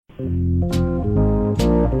Had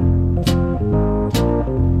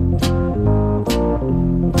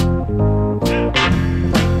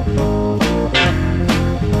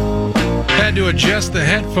to adjust the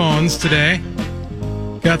headphones today.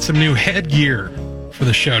 Got some new headgear for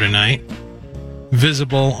the show tonight.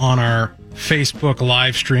 Visible on our Facebook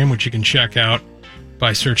live stream, which you can check out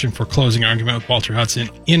by searching for Closing Argument with Walter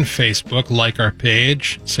Hudson in Facebook. Like our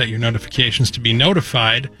page. Set your notifications to be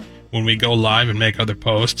notified when we go live and make other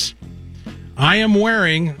posts. I am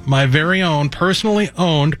wearing my very own, personally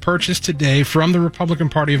owned, purchased today from the Republican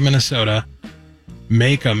Party of Minnesota,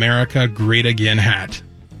 Make America Great Again hat.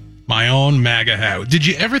 My own MAGA hat. Did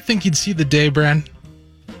you ever think you'd see the day, Bren?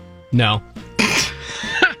 No.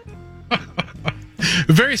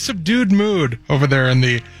 Very subdued mood over there on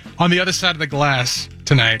the other side of the glass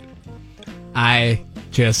tonight. I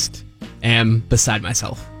just am beside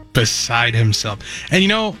myself. Beside himself. And you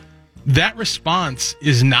know, that response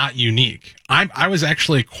is not unique. I was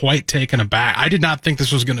actually quite taken aback. I did not think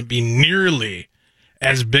this was going to be nearly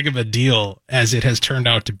as big of a deal as it has turned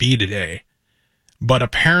out to be today. But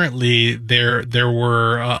apparently there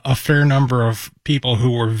were a fair number of people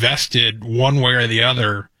who were vested one way or the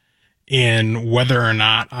other in whether or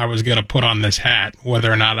not I was going to put on this hat,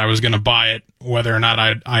 whether or not I was going to buy it, whether or not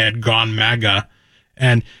I had gone MAGA.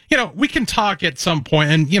 And, you know, we can talk at some point,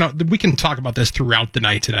 and, you know, we can talk about this throughout the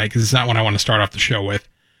night tonight because it's not what I want to start off the show with.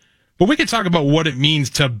 But we can talk about what it means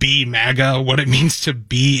to be MAGA, what it means to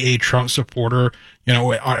be a Trump supporter. You know,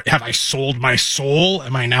 have I sold my soul?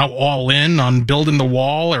 Am I now all in on building the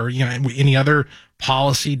wall, or, you know, any other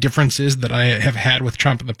policy differences that I have had with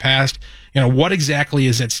Trump in the past? You know, what exactly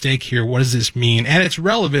is at stake here? What does this mean? And it's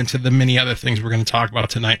relevant to the many other things we're going to talk about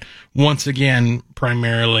tonight. Once again,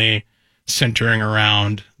 primarily centering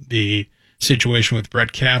around the situation with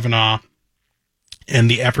Brett Kavanaugh and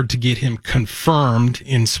the effort to get him confirmed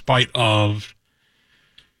in spite of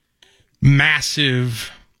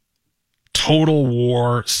massive total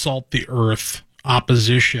war, salt the earth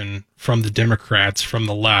opposition from the Democrats, from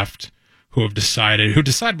the left, who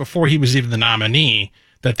decided before he was even the nominee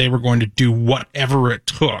that they were going to do whatever it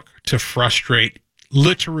took to frustrate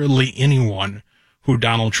literally anyone who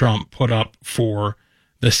Donald Trump put up for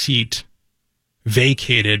the seat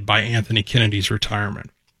vacated by Anthony Kennedy's retirement.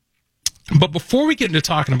 But before we get into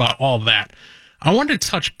talking about all that, I wanted to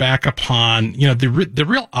touch back upon, you know, the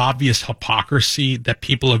real obvious hypocrisy that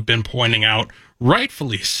people have been pointing out,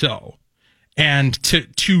 rightfully so, and to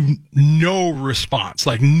no response.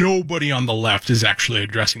 Like, nobody on the left is actually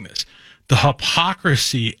addressing this. The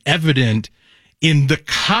hypocrisy evident in the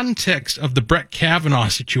context of the Brett Kavanaugh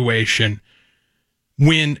situation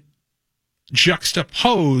when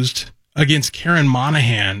juxtaposed against Karen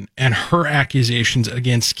Monahan and her accusations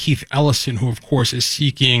against Keith Ellison, who, of course, is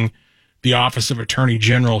seeking the office of Attorney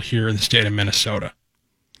General here in the state of Minnesota.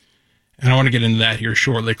 And I want to get into that here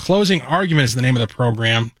shortly. Closing Argument is the name of the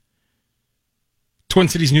program. Twin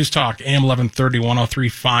Cities News Talk, AM 1130,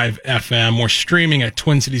 103.5 FM. We're streaming at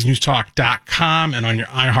TwinCitiesNewsTalk.com and on your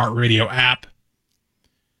iHeartRadio app.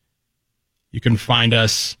 You can find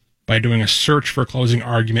us by doing a search for Closing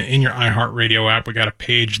Argument in your iHeartRadio app. We got a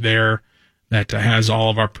page there that has all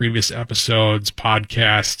of our previous episodes,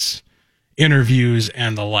 podcasts, interviews,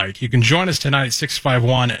 and the like. You can join us tonight at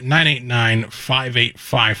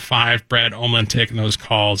 651-989-5855. Brad Olman taking those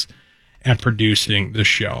calls and producing the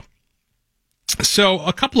show. So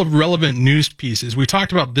a couple of relevant news pieces. We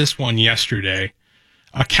talked about this one yesterday.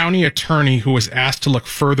 A county attorney who was asked to look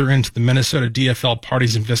further into the Minnesota DFL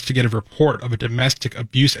party's investigative report of a domestic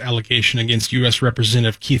abuse allegation against U.S.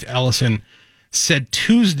 Representative Keith Ellison said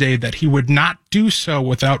Tuesday that he would not do so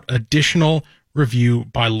without additional review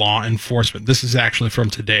by law enforcement. This is actually from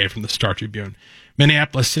today, from the Star Tribune.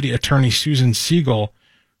 Minneapolis City Attorney Susan Siegel,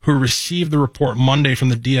 who received the report Monday from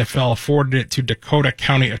the DFL, forwarded it to Dakota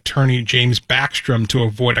County Attorney James Backstrom to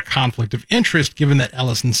avoid a conflict of interest, given that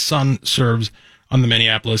Ellison's son serves on the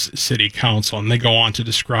Minneapolis City Council. And they go on to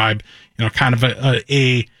describe, you know, kind of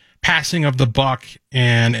a passing of the buck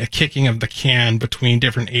and a kicking of the can between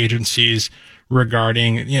different agencies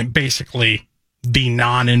regarding, you know, basically the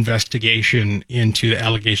non-investigation into the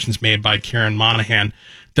allegations made by Karen Monahan.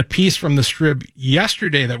 The piece from the Strib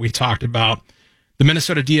yesterday that we talked about, the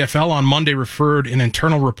Minnesota DFL on Monday referred an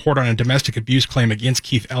internal report on a domestic abuse claim against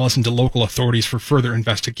Keith Ellison to local authorities for further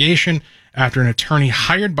investigation after an attorney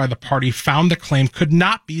hired by the party found the claim could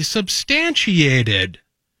not be substantiated.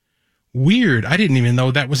 Weird. I didn't even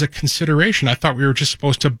know that was a consideration. I thought we were just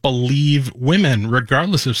supposed to believe women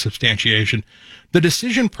regardless of substantiation. The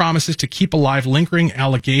decision promises to keep alive lingering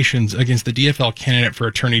allegations against the DFL candidate for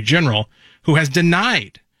Attorney General, who has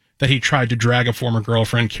denied that he tried to drag a former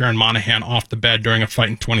girlfriend, Karen Monahan, off the bed during a fight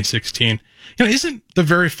in 2016. Isn't the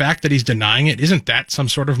very fact that he's denying it, isn't that some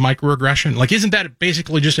sort of microaggression? Like, isn't that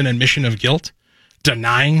basically just an admission of guilt?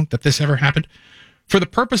 Denying that this ever happened? For the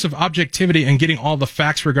purpose of objectivity and getting all the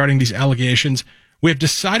facts regarding these allegations, we have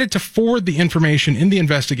decided to forward the information in the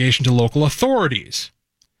investigation to local authorities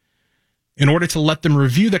in order to let them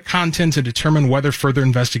review the contents and determine whether further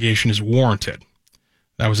investigation is warranted.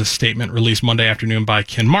 That was a statement released Monday afternoon by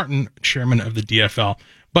Ken Martin, chairman of the DFL.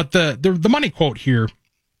 But the money quote here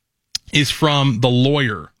is from the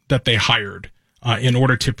lawyer that they hired in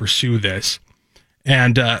order to pursue this.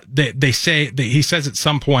 And they say that he says at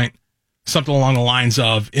some point something along the lines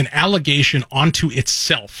of, an allegation onto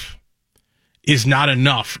itself is not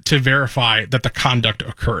enough to verify that the conduct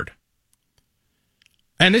occurred.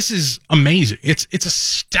 And this is amazing. It's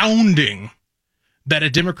astounding that a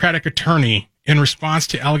Democratic attorney, in response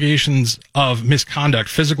to allegations of misconduct,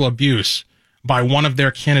 physical abuse by one of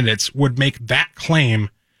their candidates, would make that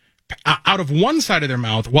claim out of one side of their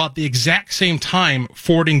mouth, while at the exact same time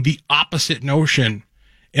forwarding the opposite notion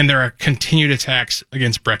in their continued attacks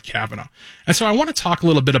against Brett Kavanaugh. And so I want to talk a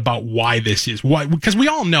little bit about why this is. Why? Because we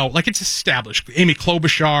all know, like, it's established. Amy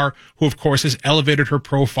Klobuchar, who of course has elevated her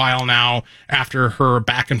profile now after her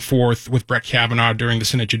back and forth with Brett Kavanaugh during the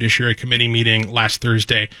Senate Judiciary Committee meeting last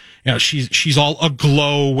Thursday. She's all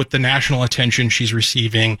aglow with the national attention she's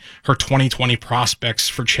receiving. Her 2020 prospects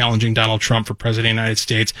for challenging Donald Trump for president of the United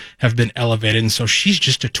States have been elevated. And so she's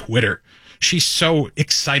just a Twitter. She's so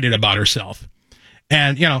excited about herself.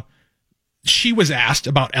 And, she was asked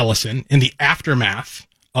about Ellison in the aftermath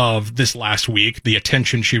of this last week, the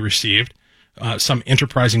attention she received. Some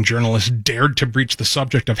enterprising journalist dared to breach the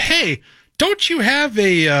subject of, hey, don't you have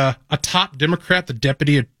a top Democrat, the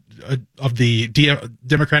deputy of the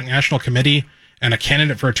Democratic National Committee, and a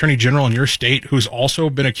candidate for attorney general in your state who's also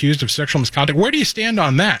been accused of sexual misconduct? Where do you stand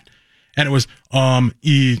on that? And it was,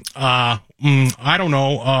 I don't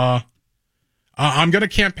know, I'm going to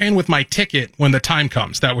campaign with my ticket when the time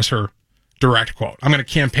comes. That was her direct quote. I'm going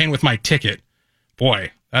to campaign with my ticket.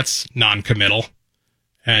 Boy, that's non-committal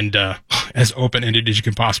and as open-ended as you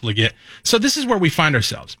can possibly get. So this is where we find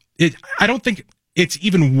ourselves. I don't think it's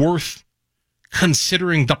even worth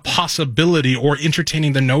considering the possibility or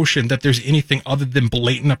entertaining the notion that there's anything other than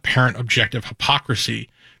blatant, apparent, objective hypocrisy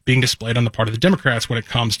being displayed on the part of the Democrats when it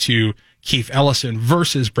comes to Keith Ellison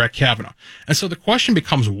versus Brett Kavanaugh. And so the question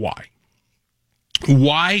becomes why?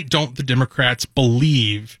 Why don't the Democrats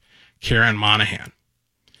believe Karen Monahan?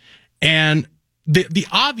 And the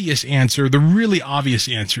obvious answer, the really obvious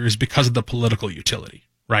answer, is because of the political utility,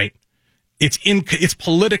 right? It's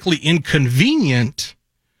politically inconvenient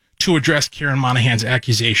to address Karen Monahan's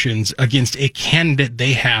accusations against a candidate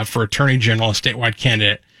they have for attorney general, a statewide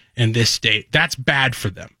candidate in this state. That's bad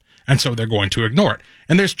for them. And so they're going to ignore it.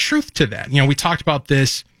 And there's truth to that. We talked about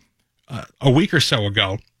this a week or so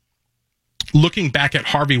ago, looking back at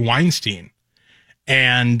Harvey Weinstein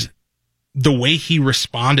and the way he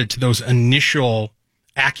responded to those initial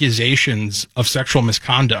accusations of sexual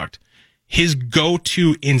misconduct. His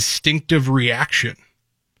go-to instinctive reaction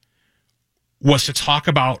was to talk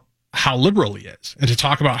about how liberal he is and to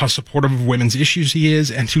talk about how supportive of women's issues he is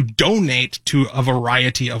and to donate to a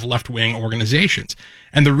variety of left-wing organizations.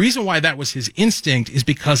 And the reason why that was his instinct is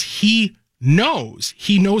because he knows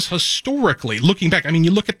historically, looking back, you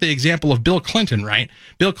look at the example of Bill Clinton, right?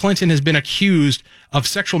 Bill Clinton has been accused of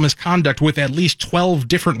sexual misconduct with at least 12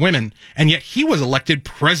 different women, and yet he was elected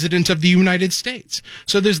president of the United States.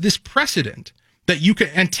 So there's this precedent that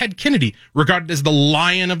and Ted Kennedy, regarded as the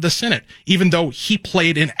lion of the Senate, even though he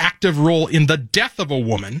played an active role in the death of a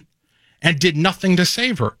woman and did nothing to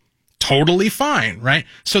save her. Totally fine, right?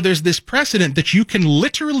 So there's this precedent that you can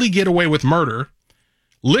literally get away with murder,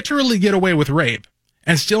 literally get away with rape,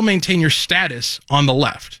 and still maintain your status on the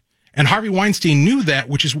left. And Harvey Weinstein knew that,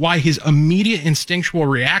 which is why his immediate instinctual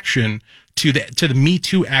reaction to the Me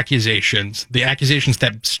Too accusations, the accusations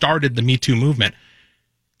that started the Me Too movement,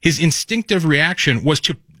 his instinctive reaction was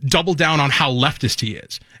to double down on how leftist he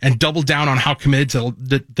is and double down on how committed to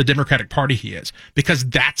the Democratic Party he is, because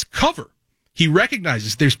that's cover. He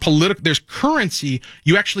recognizes there's currency.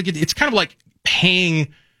 You actually get, it's kind of like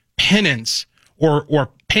paying penance or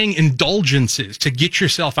paying indulgences to get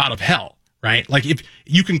yourself out of hell, right? Like, if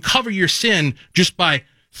you can cover your sin just by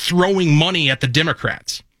throwing money at the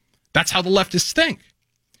Democrats. That's how the leftists think.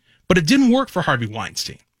 But it didn't work for Harvey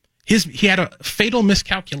Weinstein. He had a fatal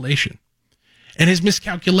miscalculation. And his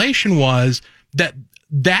miscalculation was that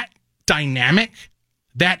dynamic,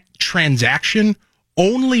 that transaction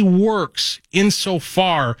only works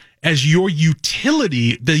insofar as your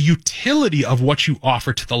utility, the utility of what you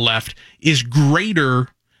offer to the left is greater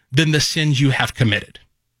than the sins you have committed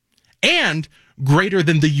and greater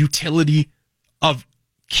than the utility of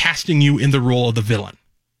casting you in the role of the villain.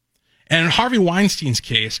 And in Harvey Weinstein's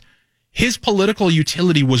case, his political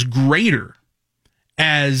utility was greater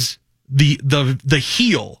as the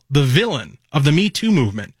heel, the villain of the Me Too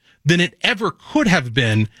movement than it ever could have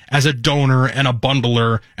been as a donor and a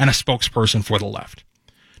bundler and a spokesperson for the left.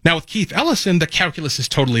 Now, with Keith Ellison, the calculus is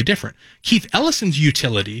totally different. Keith Ellison's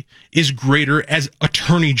utility is greater as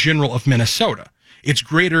Attorney General of Minnesota. It's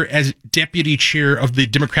greater as Deputy Chair of the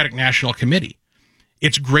Democratic National Committee.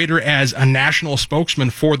 It's greater as a national spokesman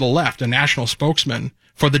for the left, a national spokesman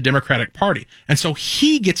for the Democratic Party. And so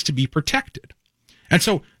he gets to be protected. And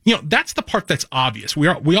so, that's the part that's obvious.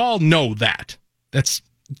 We all know that. That's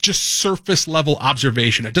just surface level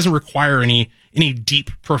observation. It doesn't require any deep,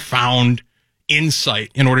 profound insight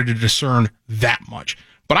in order to discern that much.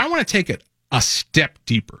 But I want to take it a step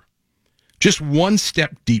deeper, just one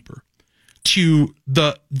step deeper, to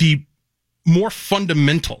the more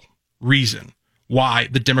fundamental reason why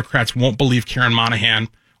the Democrats won't believe Karen Monahan,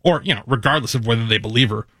 or, regardless of whether they believe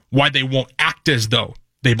her, why they won't act as though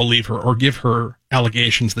they believe her or give her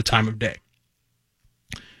allegations the time of day.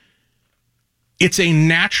 It's a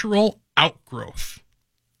natural outgrowth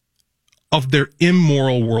of their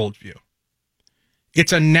immoral worldview.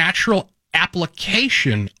 It's a natural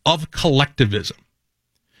application of collectivism.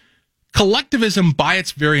 Collectivism, by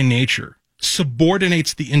its very nature,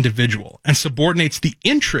 subordinates the individual and subordinates the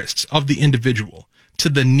interests of the individual to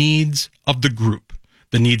the needs of the group,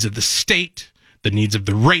 the needs of the state, the needs of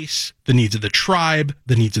the race, the needs of the tribe,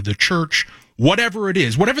 the needs of the church, whatever it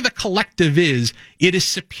is, whatever the collective is, it is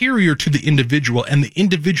superior to the individual, and the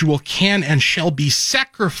individual can and shall be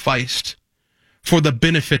sacrificed for the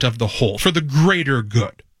benefit of the whole, for the greater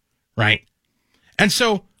good, right? And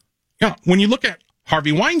so, when you look at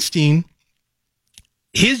Harvey Weinstein,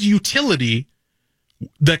 his utility,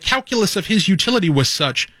 the calculus of his utility was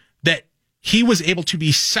such that he was able to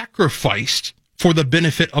be sacrificed for the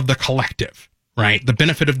benefit of the collective, right? The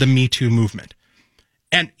benefit of the Me Too movement.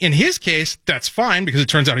 And in his case, that's fine because it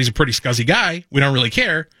turns out he's a pretty scuzzy guy. We don't really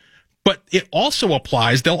care. But they'll also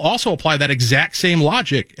apply that exact same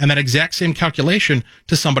logic and that exact same calculation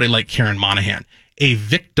to somebody like Karen Monahan, a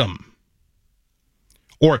victim,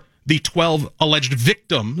 or the 12 alleged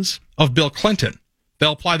victims of Bill Clinton.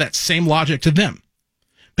 They'll apply that same logic to them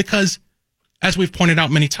because, as we've pointed out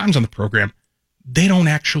many times on the program, they don't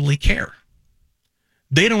actually care.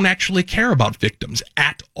 They don't actually care about victims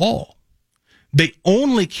at all. They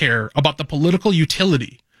only care about the political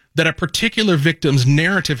utility that a particular victim's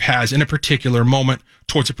narrative has in a particular moment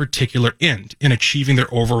towards a particular end in achieving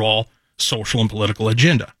their overall social and political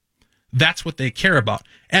agenda. That's what they care about.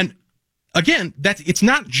 And again, it's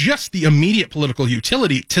not just the immediate political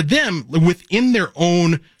utility. To them, within their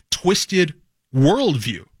own twisted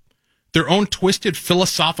worldview, their own twisted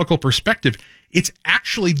philosophical perspective, it's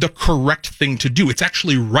actually the correct thing to do. It's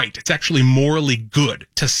actually right. It's actually morally good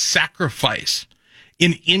to sacrifice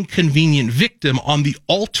an inconvenient victim on the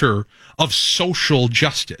altar of social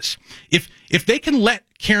justice. If they can let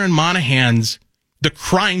the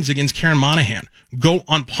crimes against Karen Monahan go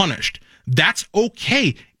unpunished, that's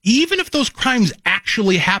okay. Even if those crimes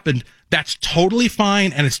actually happened, that's totally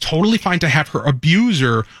fine, and it's totally fine to have her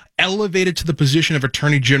abuser elevated to the position of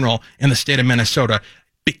Attorney General in the state of Minnesota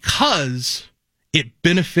because it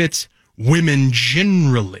benefits women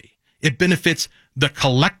generally. It benefits the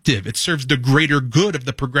collective. It serves the greater good of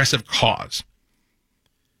the progressive cause.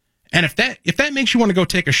 And if that makes you want to go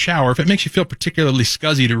take a shower, if it makes you feel particularly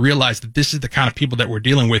scuzzy to realize that this is the kind of people that we're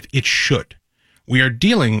dealing with, it should. We are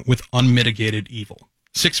dealing with unmitigated evil.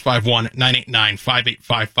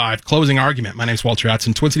 651-989-5855. Closing argument. My name is Walter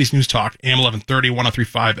Hudson. Twin Cities News Talk, AM 1130,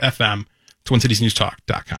 103.5 FM,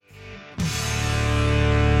 TwinCitiesNewsTalk.com.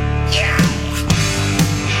 Yeah.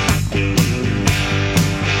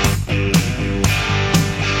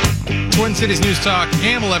 Twin Cities News Talk,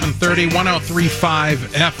 AM 1130, 103.5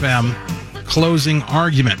 FM. Closing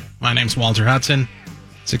argument. My name's Walter Hudson.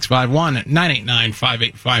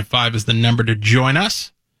 651-989-5855 is the number to join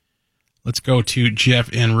us. Let's go to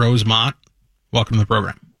Jeff in Rosemont. Welcome to the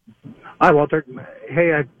program. Hi, Walter.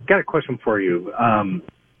 Hey, I've got a question for you.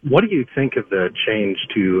 What do you think of the change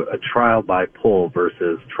to a trial by poll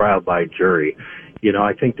versus trial by jury?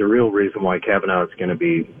 I think the real reason why Kavanaugh is going to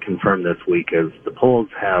be confirmed this week is the polls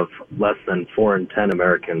have less than 4 in 10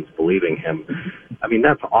 Americans believing him. I mean,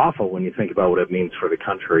 that's awful when you think about what it means for the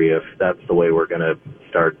country if that's the way we're going to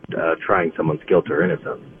start trying someone's guilt or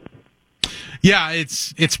innocence. Yeah,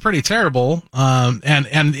 it's pretty terrible.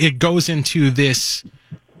 And it goes into this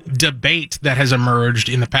debate that has emerged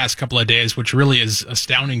in the past couple of days, which really is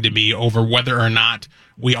astounding to me, over whether or not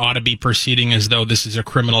we ought to be proceeding as though this is a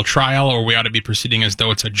criminal trial or we ought to be proceeding as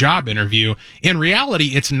though it's a job interview. In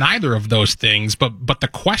reality, it's neither of those things, but the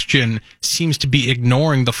question seems to be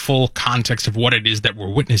ignoring the full context of what it is that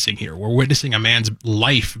we're witnessing here. We're witnessing a man's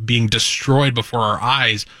life being destroyed before our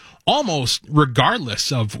eyes, almost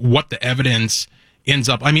regardless of what the evidence ends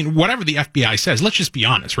up. I mean, whatever the FBI says, let's just be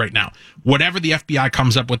honest right now. Whatever the FBI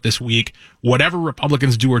comes up with this week, whatever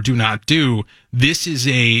Republicans do or do not do, this is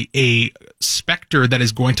a specter that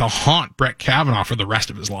is going to haunt Brett Kavanaugh for the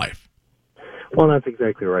rest of his life. Well, that's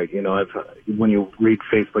exactly right. You know, when you read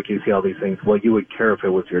Facebook, you see all these things. Well, you would care if it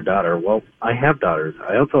was your daughter. Well, I have daughters.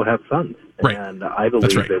 I also have sons. Right. And I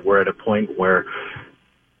believe that we're at a point where,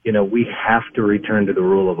 you know, we have to return to the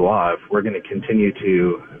rule of law. If we're going to continue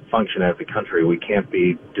to function as a country, we can't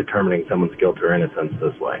be determining someone's guilt or innocence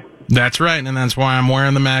this way. That's right, and that's why I'm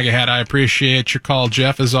wearing the MAGA hat. I appreciate your call,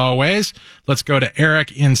 Jeff, as always. Let's go to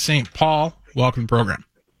Eric in St. Paul. Welcome to the program.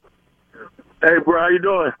 Hey, bro, how you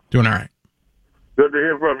doing? Doing all right. Good to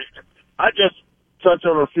hear from you. I just touch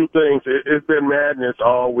on a few things. It's been madness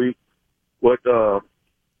all week with the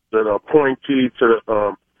appointee to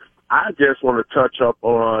the I just want to touch up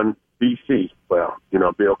on BC. Well, you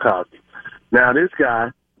know, Bill Cosby. Now, this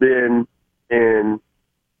guy been in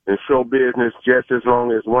show business just as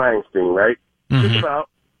long as Weinstein, right? Mm-hmm. Just about.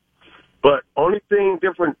 But only thing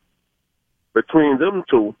different between them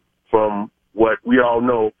two, from what we all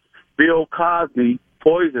know, Bill Cosby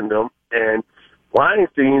poisoned them, and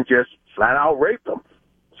Weinstein just flat out raped them.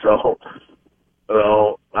 So,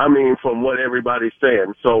 I mean, from what everybody's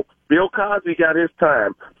saying. So, Bill Cosby got his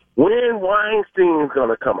time. When Weinstein's going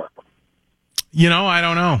to come up? You know, I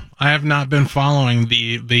don't know. I have not been following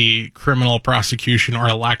the criminal prosecution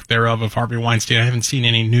or lack thereof of Harvey Weinstein. I haven't seen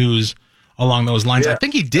any news along those lines. Yeah. I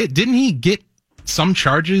think he did. Didn't he get some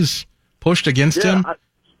charges pushed against him? But,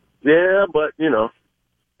 you know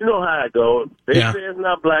how it goes. They say it's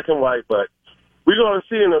not black and white, but we're going to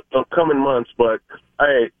see in the coming months. But,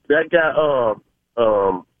 hey, that guy,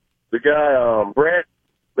 Brett,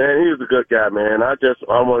 man, he was a good guy, man. I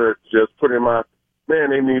want to just put in my,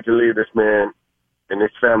 man, they need to leave this man and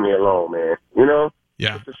his family alone, man. You know?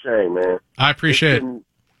 Yeah. It's a shame, man. I appreciate it. All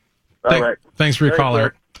right. Thanks for your call,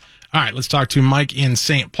 Eric. All right, let's talk to Mike in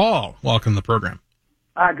St. Paul. Welcome to the program.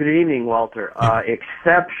 Good evening, Walter.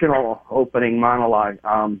 Exceptional opening monologue.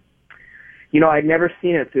 I'd never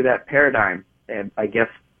seen it through that paradigm. And I guess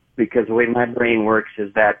because the way my brain works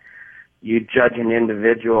is that you judge an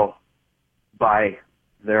individual by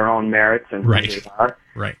their own merits and who they are.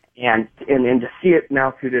 Right. And to see it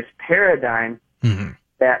now through this paradigm,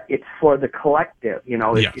 that it's for the collective.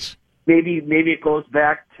 Yes. Maybe it goes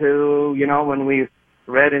back to, when we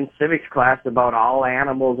read in civics class about all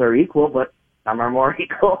animals are equal, but some are more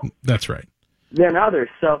equal. That's right. Than others.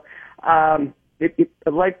 So a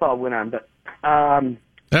light bulb went on. But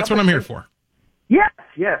that's what I'm here for. Yes.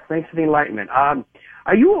 Thanks for the enlightenment.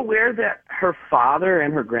 Are you aware that her father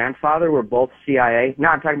and her grandfather were both CIA? No,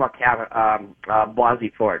 I'm talking about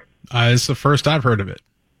Blasey Ford. It's the first I've heard of it.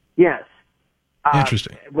 Yes.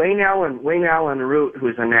 Interesting. Wayne Allen Root,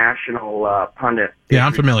 who's a national pundit. Yeah,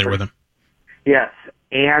 I'm familiar with him. Yes,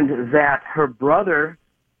 and that her brother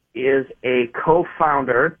is a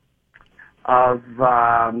co-founder of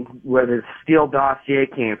where the Steele dossier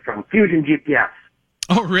came from, Fusion GPS.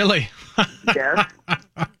 Oh, really? Yes.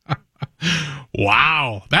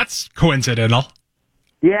 Wow, that's coincidental.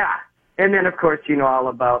 Yeah, and then of course you know all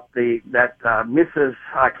about that Mrs.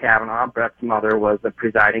 Kavanaugh, Brett's mother, was the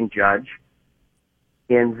presiding judge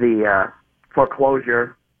in the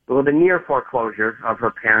the near foreclosure of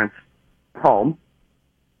her parents' home.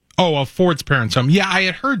 Oh, of Ford's parents' home. Yeah, I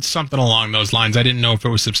had heard something along those lines. I didn't know if it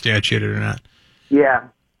was substantiated or not. Yeah,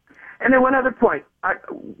 and then one other point: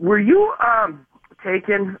 were you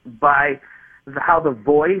taken by how the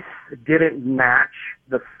voice didn't match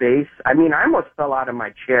the face? I mean, I almost fell out of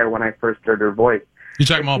my chair when I first heard her voice. You're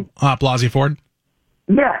talking about Blasey Ford?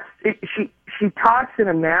 Yes. She talks in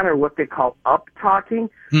a manner, what they call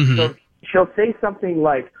up-talking. Mm-hmm. So she'll say something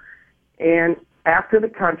like, and after the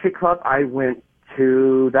country club, I went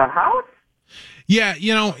to the house. Yeah,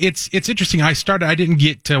 it's interesting. I didn't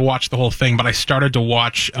get to watch the whole thing, but I started to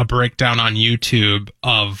watch a breakdown on YouTube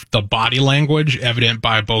of the body language evident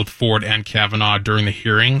by both Ford and Kavanaugh during the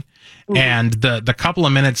hearing. Mm-hmm. And the couple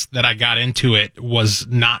of minutes that I got into it was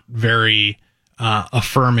not very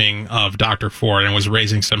affirming of Dr. Ford and was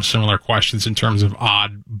raising some similar questions in terms of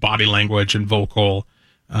odd body language and vocal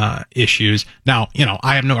issues. Now,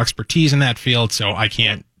 I have no expertise in that field, so I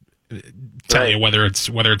can't tell you whether it's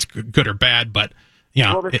good or bad. But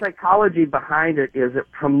well, the psychology behind it is it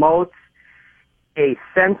promotes a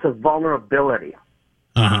sense of vulnerability.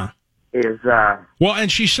 Well,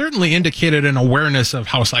 and she certainly indicated an awareness of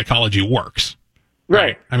how psychology works.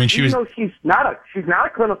 Right. I mean, she's not a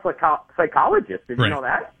clinical psychologist. Did you know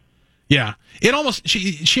that? Yeah. It almost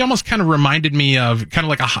she almost kind of reminded me of kind of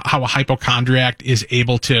like how a hypochondriac is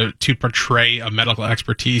able to portray a medical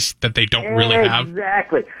expertise that they don't really have.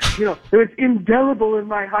 Exactly. It's indelible in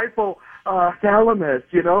my hypothalamus.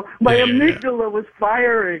 My amygdala was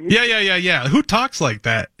firing. Yeah. Who talks like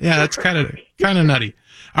that? Yeah, that's kind of nutty.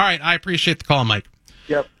 All right, I appreciate the call, Mike.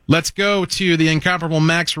 Yep. Let's go to the incomparable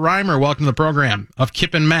Max Reimer. Welcome to the program of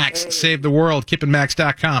Kip and Max. Hey. Save the world.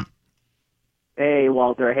 KipandMax.com. Hey,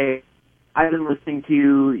 Walter. Hey, I've been listening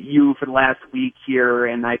to you for the last week here,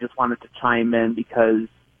 and I just wanted to chime in because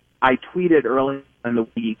I tweeted earlier in the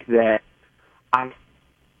week that Are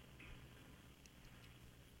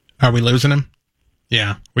we losing him?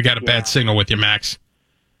 Yeah, we got a bad signal with you, Max.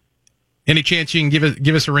 Any chance you can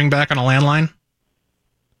give us a ring back on a landline?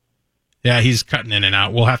 Yeah, he's cutting in and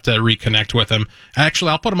out. We'll have to reconnect with him.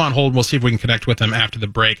 Actually, I'll put him on hold. We'll see if we can connect with him after the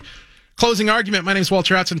break. Closing argument. My name is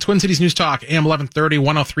Walter Hudson, Twin Cities News Talk, AM 1130,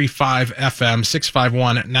 103.5 FM,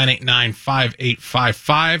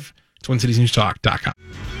 651-989-5855, TwinCitiesNewsTalk.com.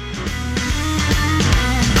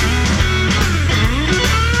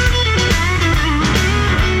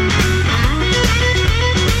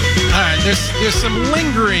 All right, there's some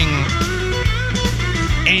lingering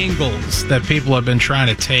angles that people have been trying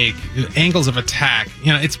to take, angles of attack.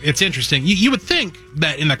 It's interesting. You would think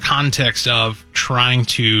that in the context of trying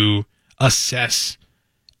to assess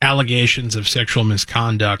allegations of sexual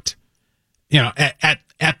misconduct, at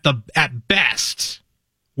best,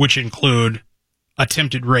 which include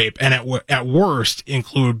attempted rape, and at worst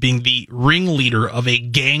include being the ringleader of a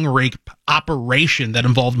gang rape operation that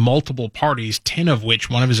involved multiple parties, 10 of which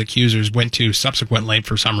one of his accusers went to subsequently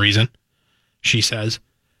for some reason, she says.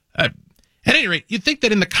 At any rate, you'd think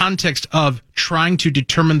that in the context of trying to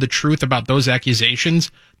determine the truth about those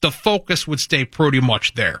accusations, the focus would stay pretty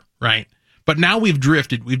much there, right? But now we've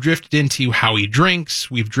drifted into how he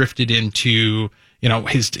drinks, we've drifted into,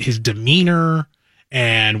 his demeanor,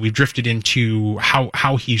 and we've drifted into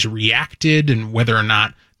how he's reacted and whether or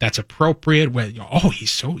not that's appropriate.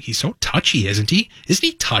 He's so touchy, isn't he? Isn't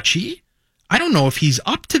he touchy? I don't know if he's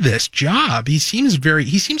up to this job. He seems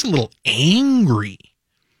a little angry.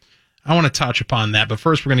 I want to touch upon that, but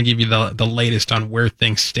first we're going to give you the latest on where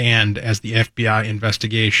things stand as the FBI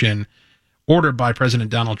investigation ordered by President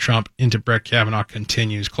Donald Trump into Brett Kavanaugh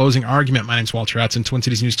continues. Closing argument. My name's Walter Hudson, Twin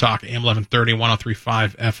Cities News Talk, AM 1130,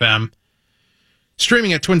 103.5 FM.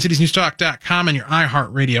 Streaming at TwinCitiesNewsTalk.com and your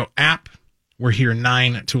iHeartRadio app. We're here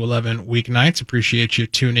 9 to 11 weeknights. Appreciate you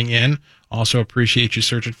tuning in. Also appreciate you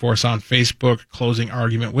searching for us on Facebook. Closing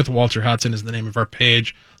Argument with Walter Hudson is the name of our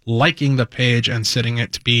page. Liking the page and setting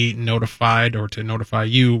it to be notified or to notify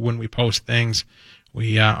you when we post things.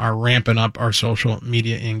 We are ramping up our social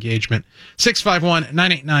media engagement.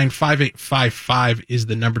 651-989-5855 is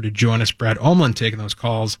the number to join us. Brad Omland taking those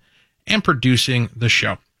calls and producing the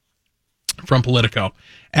show. From Politico.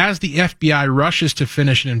 As the FBI rushes to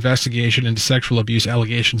finish an investigation into sexual abuse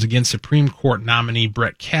allegations against Supreme Court nominee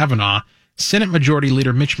Brett Kavanaugh, Senate Majority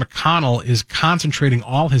Leader Mitch McConnell is concentrating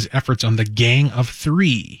all his efforts on the Gang of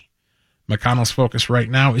Three. McConnell's focus right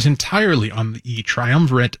now is entirely on the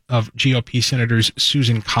triumvirate of GOP Senators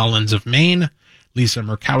Susan Collins of Maine, Lisa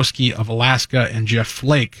Murkowski of Alaska, and Jeff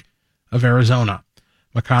Flake of Arizona.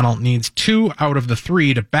 McConnell needs 2 out of the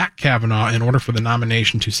 3 to back Kavanaugh in order for the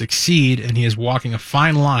nomination to succeed, and he is walking a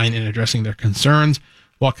fine line in addressing their concerns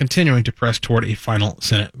while continuing to press toward a final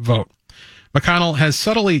Senate vote. McConnell has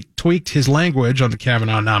subtly tweaked his language on the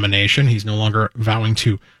Kavanaugh nomination. He's no longer vowing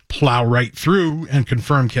to plow right through and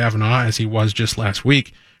confirm Kavanaugh as he was just last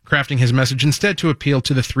week, crafting his message instead to appeal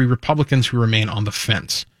to the 3 Republicans who remain on the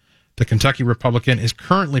fence. The Kentucky Republican is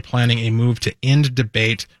currently planning a move to end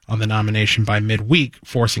debate on the nomination by midweek,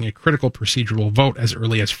 forcing a critical procedural vote as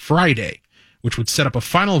early as Friday, which would set up a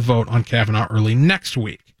final vote on Kavanaugh early next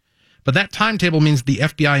week. But that timetable means the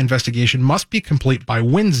FBI investigation must be complete by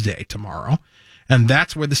Wednesday, tomorrow, and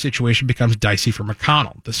that's where the situation becomes dicey for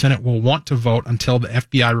McConnell. The Senate will want to vote until the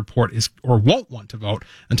FBI report is, or won't want to vote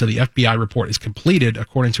until the FBI report is completed,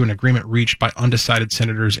 according to an agreement reached by undecided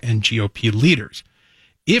senators and GOP leaders.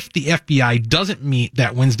 If the FBI doesn't meet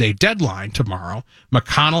that Wednesday deadline tomorrow,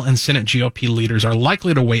 McConnell and Senate GOP leaders are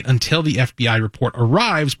likely to wait until the FBI report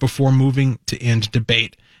arrives before moving to end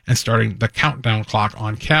debate and starting the countdown clock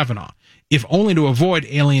on Kavanaugh. if only to avoid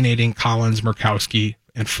alienating Collins, Murkowski,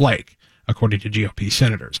 and Flake, according to GOP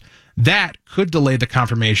senators. That could delay the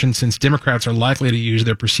confirmation since Democrats are likely to use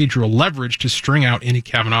their procedural leverage to string out any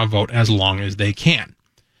Kavanaugh vote as long as they can.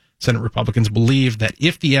 Senate Republicans believe that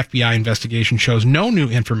if the FBI investigation shows no new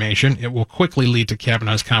information, it will quickly lead to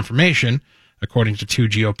Kavanaugh's confirmation, according to 2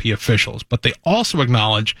 GOP officials. But they also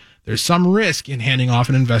acknowledge there's some risk in handing off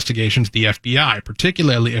an investigation to the FBI,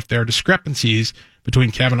 particularly if there are discrepancies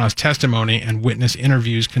between Kavanaugh's testimony and witness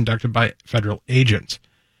interviews conducted by federal agents.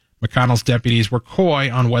 McConnell's deputies were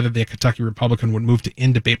coy on whether the Kentucky Republican would move to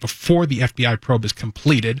end debate before the FBI probe is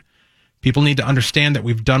completed. People need to understand that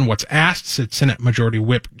we've done what's asked, said Senate Majority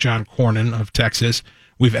Whip John Cornyn of Texas.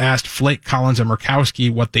 We've asked Flake, Collins, and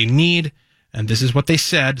Murkowski what they need, and this is what they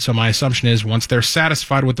said. So my assumption is once they're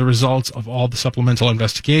satisfied with the results of all the supplemental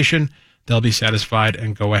investigation, they'll be satisfied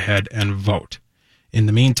and go ahead and vote. In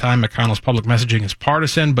the meantime, McConnell's public messaging is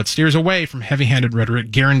partisan, but steers away from heavy-handed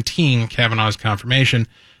rhetoric guaranteeing Kavanaugh's confirmation.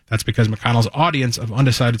 That's because McConnell's audience of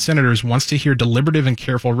undecided senators wants to hear deliberative and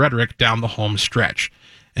careful rhetoric down the home stretch.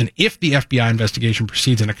 And if the FBI investigation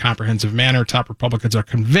proceeds in a comprehensive manner, top Republicans are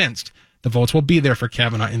convinced the votes will be there for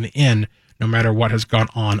Kavanaugh in the end, no matter what has gone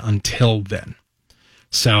on until then.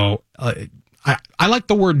 So I like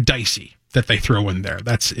the word dicey that they throw in there.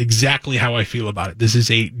 That's exactly how I feel about it. This is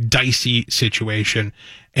a dicey situation.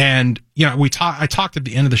 And, you know, I talked at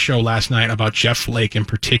the end of the show last night about Jeff Flake in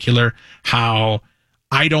particular, how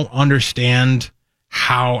I don't understand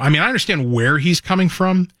I understand where he's coming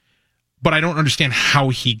from, but I don't understand how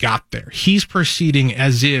he got there. He's proceeding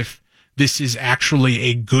as if this is actually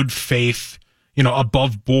a good faith,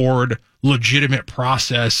 above board, legitimate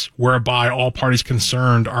process whereby all parties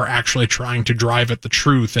concerned are actually trying to drive at the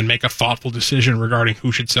truth and make a thoughtful decision regarding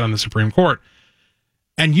who should sit on the Supreme Court.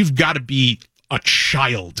 And you've got to be a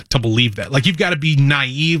child to believe that. Like, you've got to be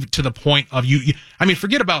naive to the point of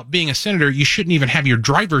forget about being a senator. You shouldn't even have your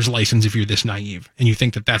driver's license if you're this naive and you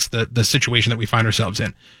think that that's the situation that we find ourselves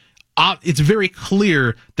in. It's very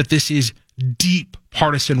clear that this is deep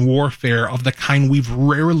partisan warfare of the kind we've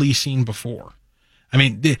rarely seen before. I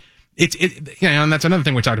mean, and that's another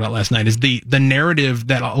thing we talked about last night is the narrative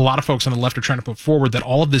that a lot of folks on the left are trying to put forward that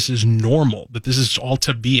all of this is normal, that this is all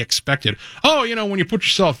to be expected. Oh, when you put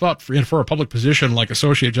yourself up for a public position like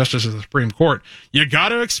Associate Justice of the Supreme Court, you got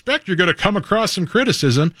to expect you're going to come across some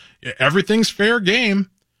criticism. Everything's fair game.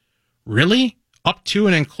 Really? Up to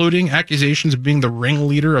and including accusations of being the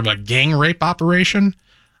ringleader of a gang rape operation?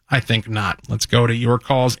 I think not. Let's go to your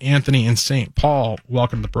calls. Anthony in St. Paul,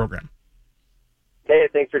 welcome to the program. Hey,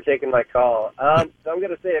 thanks for taking my call. So I'm going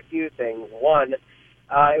to say a few things. One, it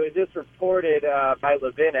was just reported by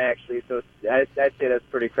Levin, actually, so I'd say that's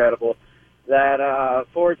pretty credible, that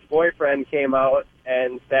Ford's boyfriend came out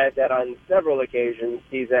and said that on several occasions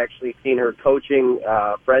he's actually seen her coaching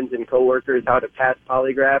friends and coworkers how to pass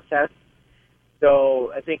polygraph tests.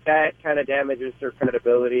 So I think that kind of damages her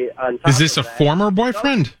credibility. On top Is this of a that, former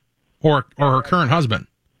boyfriend or her current husband?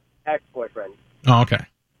 Ex-boyfriend. Oh, okay.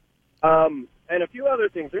 And a few other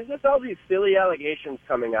things. There's just all these silly allegations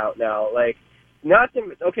coming out now. Like, not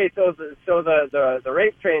to, okay, so the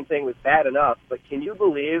rape train thing was bad enough, but can you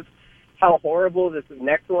believe how horrible this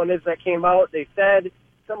next one is that came out? They said,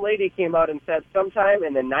 some lady came out and said sometime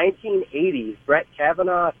in the 1980s, Brett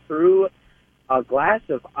Kavanaugh threw a glass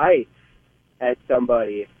of ice at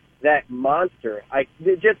somebody. That monster.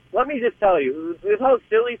 Let me just tell you, with how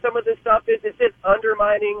silly some of this stuff is, it's just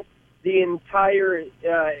undermining the entire,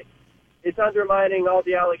 it's undermining all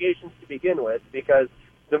the allegations to begin with, because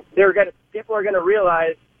people are gonna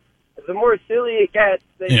realize the more silly it gets,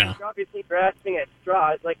 they obviously grasping at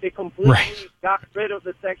straws. Like, they completely got rid of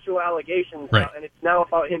the sexual allegations, now, and it's now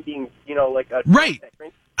about him being, like a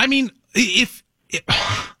I mean,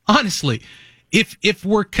 honestly, if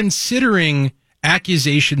we're considering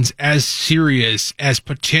accusations as serious as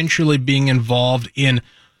potentially being involved in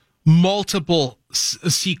multiple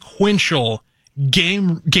sequential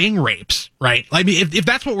gang rapes, right? I mean, if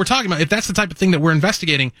that's what we're talking about, if that's the type of thing that we're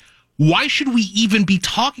investigating, why should we even be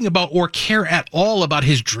talking about or care at all about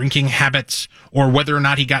his drinking habits or whether or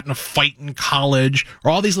not he got in a fight in college or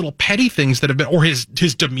all these little petty things that have been, or his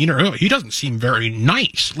demeanor? Oh, he doesn't seem very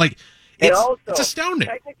nice. Like, it's astounding.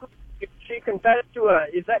 Technically, if she confessed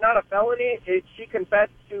is that not a felony? If she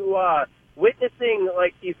confessed to witnessing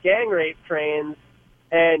like these gang rape trains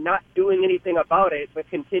and not doing anything about it, but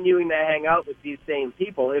continuing to hang out with these same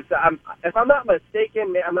people. If I'm not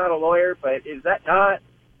mistaken, I'm not a lawyer, but is that not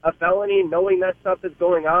a felony, knowing that stuff is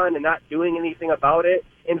going on and not doing anything about it?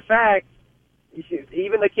 In fact,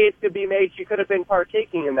 even the case could be made she could have been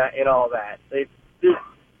partaking in all that.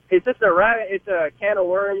 it's just it's a can of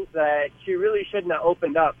worms that she really shouldn't have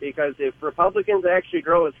opened up, because if Republicans actually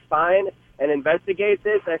grow a spine and investigate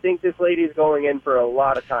this, I think this lady's going in for a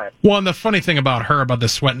lot of time. Well, and the funny thing about her, about the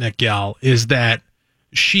Swetnick gal, is that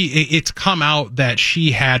it's come out that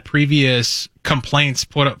she had previous complaints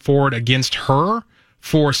put up forward against her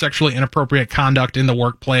for sexually inappropriate conduct in the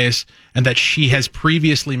workplace, and that she has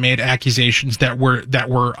previously made accusations that were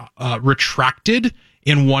retracted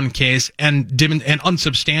in one case and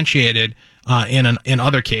unsubstantiated in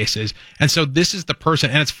other cases. And so this is the person,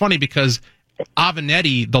 and it's funny because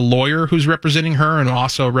Avenatti, the lawyer who's representing her and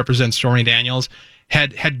also represents Stormy Daniels,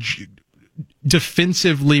 had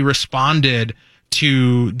defensively responded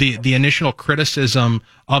to the initial criticism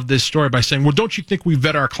of this story by saying, well, don't you think we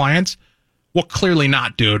vet our clients? Well, clearly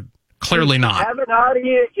not, dude. Clearly not.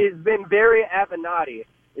 Avenatti has been very Avenatti,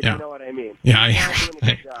 if you know what I mean. Yeah, I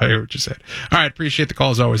hear what you said. All right, appreciate the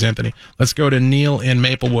call as always, Anthony. Let's go to Neil in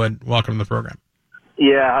Maplewood. Welcome to the program.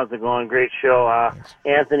 Yeah, how's it going? Great show.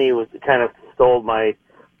 Anthony was kind of stole a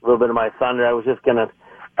little bit of my thunder. I was just gonna,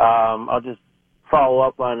 I'll just follow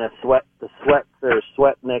up on the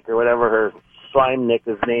Swetnick or whatever her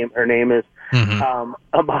her name is.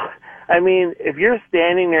 I mean, if you're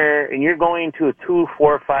standing there and you're going to 2,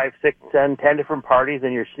 4, 5, 6, 10 different parties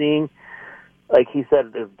and you're seeing, like he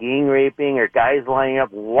said, there's gang raping or guys lining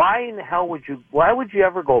up, why would you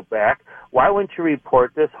ever go back? Why wouldn't you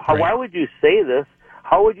report this? Why would you say this?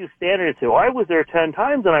 How would you stand there and say, well, I was there 10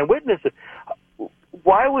 times and I witnessed it?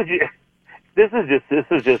 Why would you? This is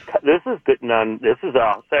getting on. This is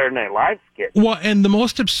a Saturday Night Live skit. Well, and the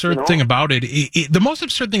most absurd thing about it,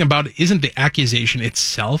 isn't the accusation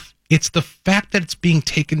itself. It's the fact that it's being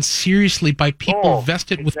taken seriously by people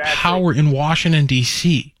vested with power in Washington,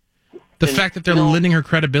 D.C. The fact that they're lending her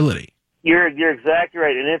credibility. You're exactly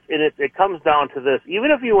right, and it comes down to this.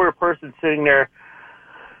 Even if you were a person sitting there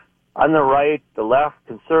on the right, the left,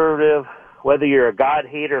 conservative, whether you're a God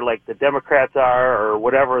hater like the Democrats are, or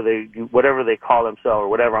whatever they call themselves, or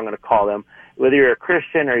whatever I'm going to call them, whether you're a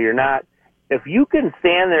Christian or you're not, if you can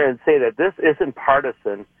stand there and say that this isn't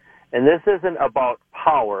partisan and this isn't about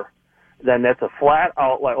power, then that's a flat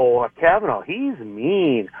out like, oh, Kavanaugh, he's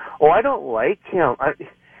mean. Oh, I don't like him.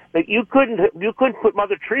 You couldn't put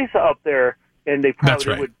Mother Teresa up there, and they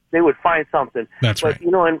probably would find something. That's right.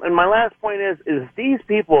 And my last point is these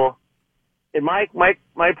people. And my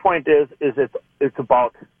point is it's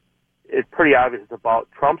pretty obvious. It's about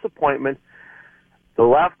Trump's appointment. The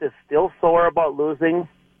left is still sore about losing,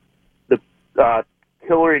 the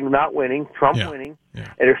Hillary not winning, Trump winning, and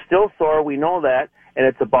they're still sore. We know that, and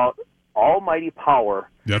it's about almighty power.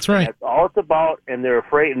 That's right. That's all it's about, and they're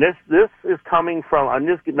afraid. And this is coming from. I'm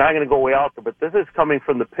just not going to go way out there, but this is coming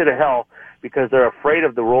from the pit of hell because they're afraid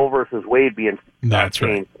of the Roe versus Wade being changed.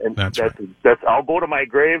 Right. And that's I'll go to my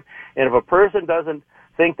grave. And if a person doesn't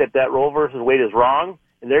think that Roe versus Wade is wrong,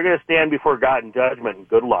 and they're going to stand before God in judgment,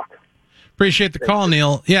 good luck. Appreciate the call,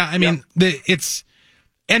 Neil. Yeah, I mean, it's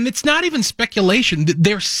not even speculation.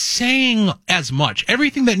 They're saying as much.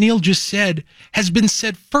 Everything that Neil just said has been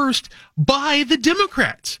said first by the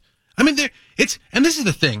Democrats. I mean, and this is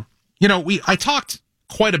the thing. I talked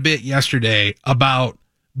quite a bit yesterday about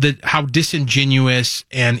how disingenuous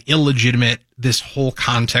and illegitimate this whole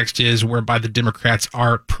context is, whereby the Democrats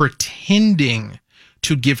are pretending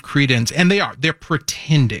to give credence, and they're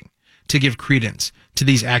pretending to give credence to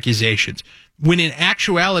these accusations, when in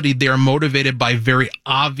actuality they are motivated by very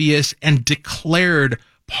obvious and declared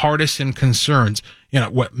partisan concerns.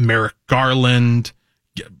 What Merrick Garland,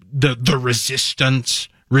 the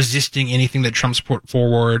resisting anything that Trump's put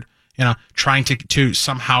forward, trying to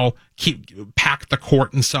somehow pack the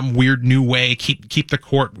court in some weird new way, keep the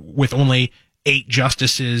court with only 8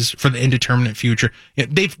 justices for the indeterminate future.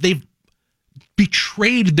 They've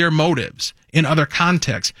betrayed their motives in other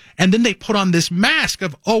contexts, and then they put on this mask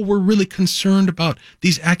of, we're really concerned about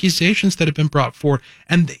these accusations that have been brought forward,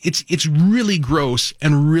 and it's really gross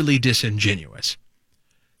and really disingenuous.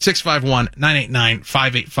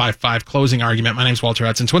 651-989-5855, closing argument. My name's Walter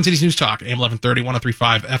Hudson, Twin Cities News Talk, AM 1130,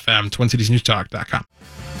 103.5 FM, TwinCitiesNewsTalk.com.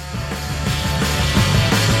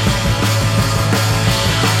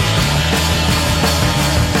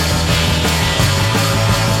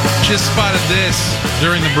 Just spotted this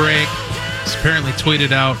during the break. It's apparently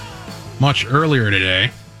tweeted out much earlier today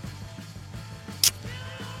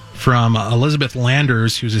from Elizabeth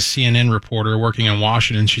Landers, who's a CNN reporter working in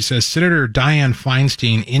Washington. She says, Senator Dianne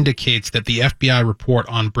Feinstein indicates that the FBI report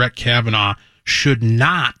on Brett Kavanaugh should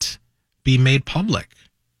not be made public.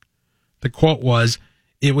 The quote was,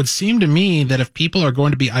 "It would seem to me that if people are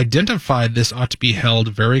going to be identified, this ought to be held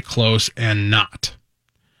very close and not."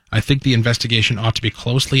 I think the investigation ought to be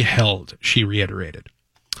closely held, she reiterated.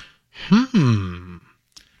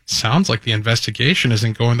 Sounds like the investigation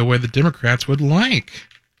isn't going the way the Democrats would like.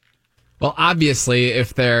 Well, obviously,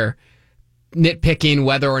 if they're nitpicking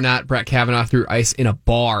whether or not Brett Kavanaugh threw ice in a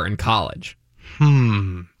bar in college.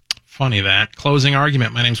 Funny that. Closing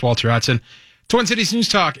argument. My name's Walter Hudson. Twin Cities News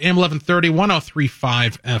Talk, AM 1130,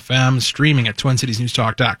 103.5 FM, streaming at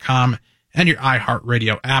TwinCitiesNewsTalk.com and your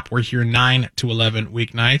iHeartRadio app. We're here 9 to 11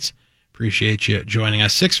 weeknights. Appreciate you joining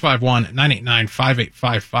us.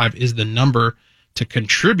 651-989-5855 is the number to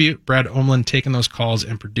contribute. Brad Omland taking those calls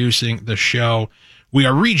and producing the show. We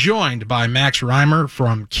are rejoined by Max Reimer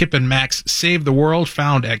from Kip and Max Save the World,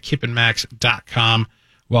 found at kipandmax.com.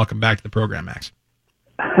 Welcome back to the program, Max.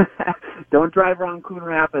 Don't drive around Coon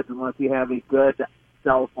Rapids unless you have a good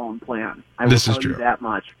cell phone plan. I will tell you that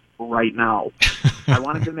much right now. I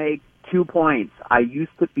wanted to make 2 points. I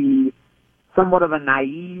used to be somewhat of a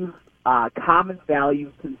naive, common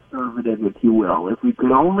value conservative, if you will. If we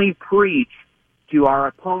could only preach to our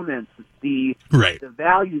opponents the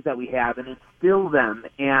values that we have and instill them,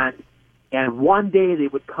 and one day they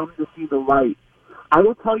would come to see the light. I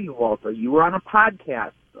will tell you, Walter, you were on a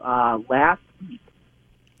podcast last week,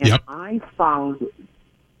 and I found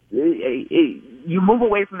you move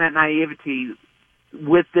away from that naivety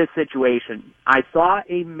with this situation. I saw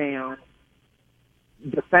a man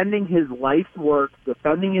defending his life's work,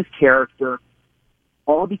 defending his character,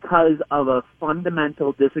 all because of a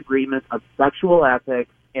fundamental disagreement of sexual ethics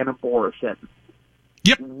and abortion.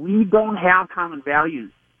 Yep. We don't have common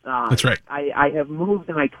values. That's right. I have moved,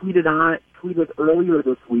 and I tweeted earlier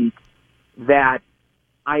this week that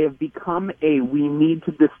I have become a we need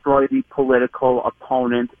to destroy the political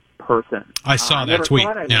opponent person. I saw that tweet.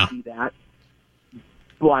 I would do that,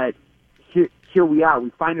 but here we are. We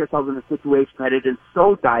find ourselves in a situation that it is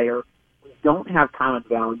so dire. We don't have common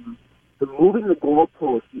values. The moving the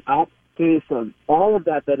goalposts, the application, all of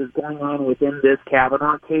that is going on within this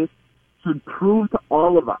Kavanaugh case should prove to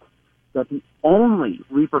all of us that the only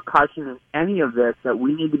repercussion in any of this that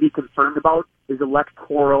we need to be concerned about is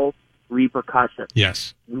electoral repercussion.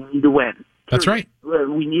 Yes. We need to win. That's right.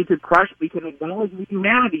 We need to crush. We can acknowledge the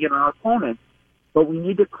humanity in our opponents, but we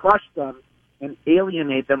need to crush them and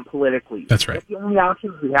alienate them politically. That's right. That's the only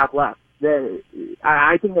options we have left.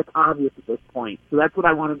 I think that's obvious at this point. So that's what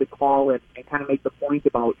I wanted to call it and kind of make the point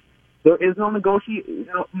about. There is no negotiation.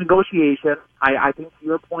 I think to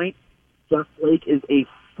your point, Jeff Flake is a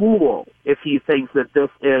fool if he thinks that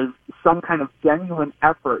this is some kind of genuine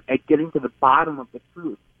effort at getting to the bottom of the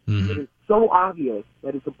truth. It is so obvious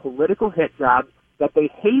that it's a political hit job, that they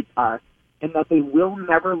hate us, and that they will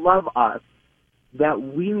never love us, that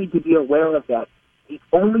we need to be aware of that. The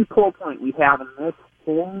only pull point we have in this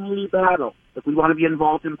whole battle, if we want to be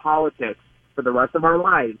involved in politics for the rest of our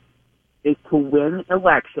lives, is to win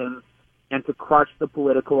elections and to crush the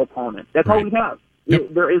political opponent. That's all we have.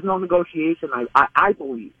 Yep. There is no negotiation, I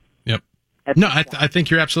believe. Yep. No, I think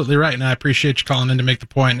you're absolutely right, and I appreciate you calling in to make the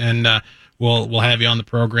point, and we'll have you on the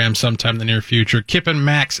program sometime in the near future.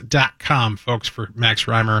 KipandMax.com, folks, for Max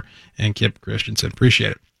Reimer and Kip Christensen.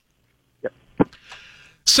 Appreciate it.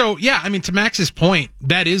 So, yeah, I mean, to Max's point,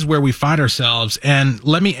 that is where we find ourselves. And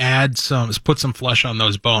let me put some flesh on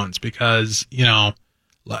those bones, because,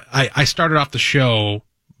 I started off the show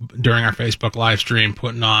during our Facebook live stream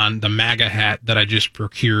putting on the MAGA hat that I just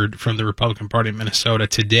procured from the Republican Party of Minnesota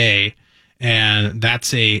today. And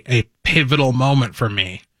that's a pivotal moment for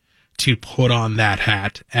me to put on that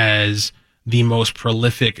hat as the most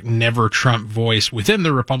prolific never Trump voice within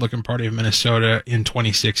the Republican Party of Minnesota in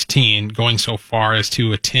 2016, going so far as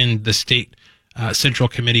to attend the state Central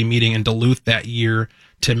Committee meeting in Duluth that year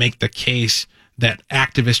to make the case that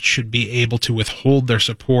activists should be able to withhold their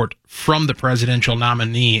support from the presidential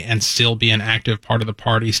nominee and still be an active part of the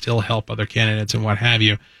party, still help other candidates and what have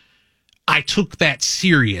you. I took that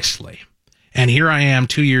seriously. And here I am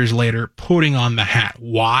 2 years later putting on the hat.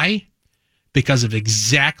 Why? Because of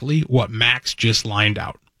exactly what Max just lined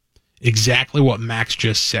out. Exactly what Max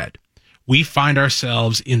just said. We find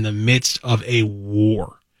ourselves in the midst of a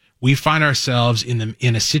war. We find ourselves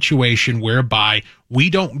in a situation whereby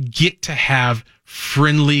we don't get to have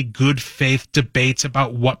friendly, good faith debates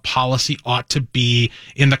about what policy ought to be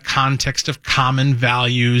in the context of common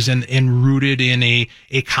values and rooted in a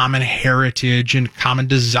common heritage and common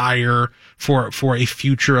desire for a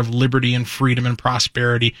future of liberty and freedom and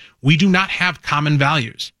prosperity. We do not have common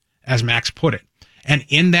values, as Max put it. And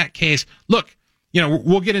in that case, look,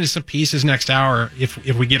 we'll get into some pieces next hour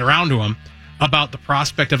if we get around to them about the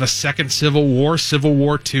prospect of a second Civil War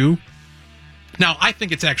II. Now, I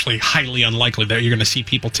think it's actually highly unlikely that you're going to see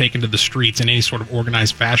people taken to the streets in any sort of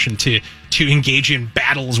organized fashion to engage in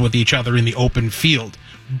battles with each other in the open field.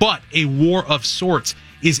 But a war of sorts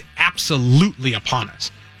is absolutely upon us.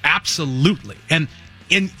 Absolutely. And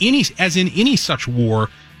in any such war,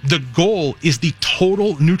 the goal is the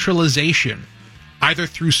total neutralization, either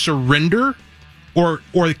through surrender or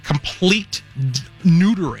complete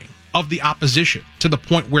neutering of the opposition to the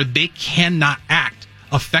point where they cannot act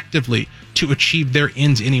effectively to achieve their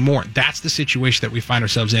ends anymore. That's the situation that we find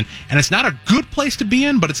ourselves in. And it's not a good place to be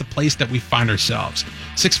in, but it's a place that we find ourselves.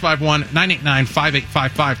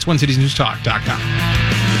 651-989-5855, TwinCitiesNewsTalk.com.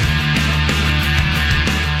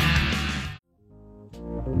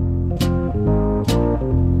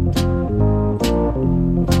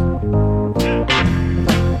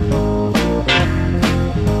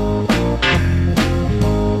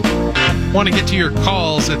 Want to get to your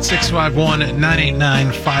calls at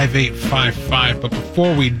 651-989-5855. But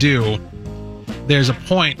before we do, there's a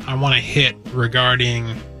point I want to hit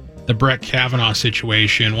regarding the Brett Kavanaugh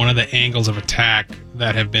situation, one of the angles of attack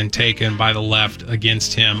that have been taken by the left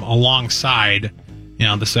against him alongside,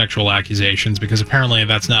 the sexual accusations, because apparently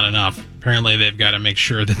that's not enough. Apparently they've got to make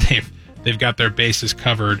sure that they've got their bases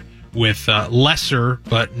covered with lesser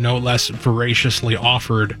but no less voraciously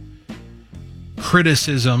offered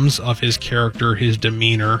criticisms of his character, his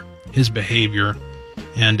demeanor, his behavior.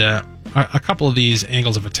 And a couple of these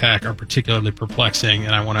angles of attack are particularly perplexing,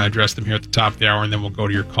 and I want to address them here at the top of the hour, and then we'll go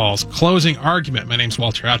to your calls. Closing argument. My name's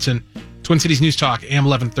Walter Hudson. Twin Cities News Talk, AM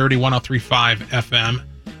 1130, 103.5 FM,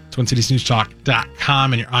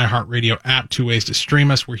 TwinCitiesNewsTalk.com, and your iHeartRadio app. 2 ways to stream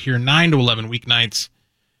us. We're here 9 to 11 weeknights.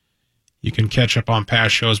 You can catch up on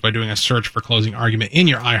past shows by doing a search for Closing Argument in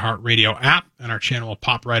your iHeartRadio app, and our channel will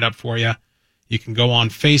pop right up for you. You can go on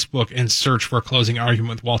Facebook and search for Closing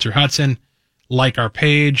Argument with Walter Hudson. Like our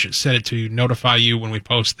page, set it to notify you when we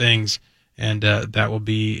post things, and that will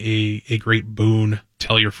be a great boon.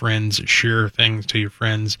 Tell your friends, share things to your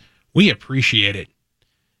friends. We appreciate it.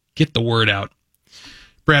 Get the word out.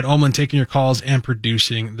 Brad Olman taking your calls and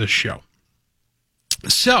producing the show.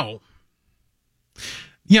 So,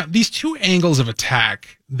 these two angles of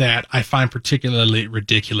attack that I find particularly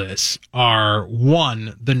ridiculous are,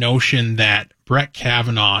 one, the notion that Brett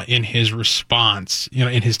Kavanaugh, in his response,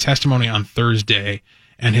 in his testimony on Thursday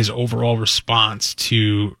and his overall response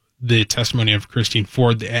to the testimony of Christine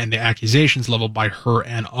Ford and the accusations leveled by her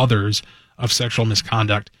and others of sexual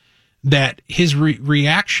misconduct, that his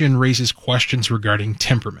reaction raises questions regarding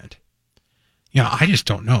temperament. I just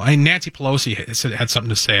don't know. Nancy Pelosi had something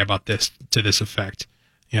to say about this, to this effect,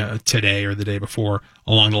 today or the day before,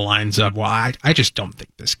 along the lines of, well, I just don't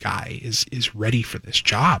think this guy is ready for this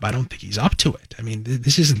job. I don't think he's up to it. I mean,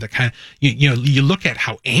 this isn't the kind of, you look at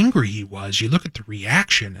how angry he was, you look at the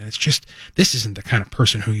reaction, and it's just, this isn't the kind of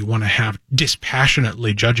person who you want to have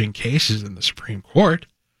dispassionately judging cases in the Supreme Court.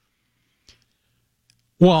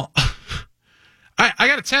 Well, I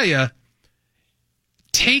got to tell you,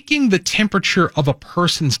 taking the temperature of a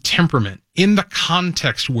person's temperament in the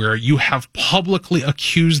context where you have publicly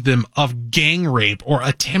accused them of gang rape or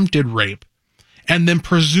attempted rape, and then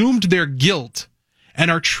presumed their guilt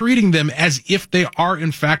and are treating them as if they are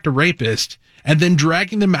in fact a rapist, and then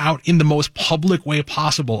dragging them out in the most public way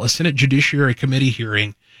possible, a Senate Judiciary Committee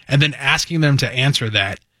hearing, and then asking them to answer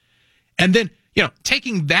that. And then,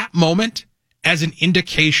 taking that moment as an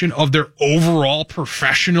indication of their overall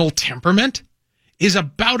professional temperament is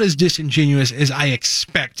about as disingenuous as I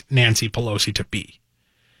expect Nancy Pelosi to be.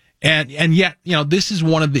 And yet, this is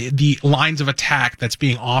one of the lines of attack that's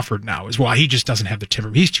being offered now, is, well, he just doesn't have the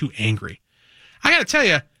temperament. He's too angry. I got to tell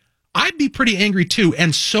you, I'd be pretty angry too,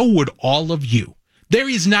 and so would all of you. There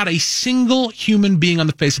is not a single human being on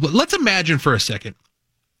the face of it. Let's imagine for a second.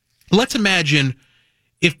 Let's imagine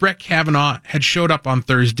if Brett Kavanaugh had showed up on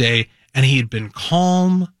Thursday and he had been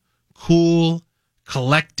calm, cool,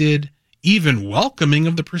 collected, even welcoming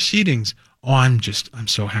of the proceedings. Oh, I'm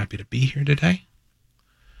so happy to be here today.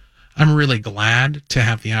 I'm really glad to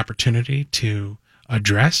have the opportunity to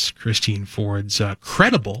address Christine Ford's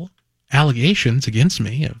credible allegations against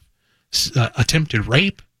me of attempted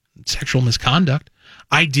rape, sexual misconduct.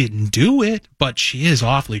 I didn't do it, but she is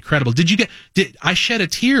awfully credible. I shed a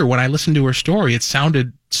tear when I listened to her story. It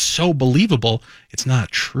sounded so believable. It's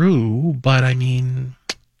not true, but I mean,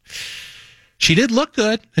 she did look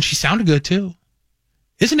good, and she sounded good too.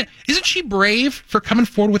 Isn't she brave for coming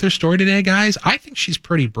forward with her story today, guys? I think she's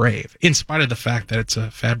pretty brave, in spite of the fact that it's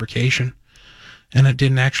a fabrication and it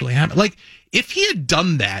didn't actually happen. Like, if he had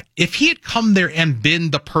done that, if he had come there and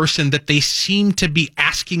been the person that they seem to be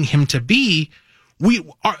asking him to be,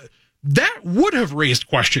 that would have raised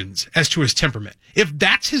questions as to his temperament. If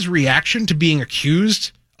that's his reaction to being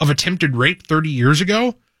accused of attempted rape 30 years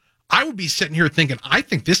ago, I would be sitting here thinking, I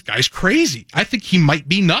think this guy's crazy. I think he might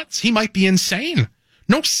be nuts. He might be insane.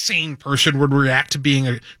 No sane person would react to being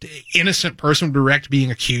an innocent person would react to being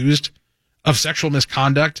accused of sexual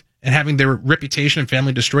misconduct and having their reputation and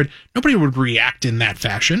family destroyed. Nobody would react in that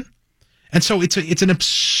fashion. And so it's an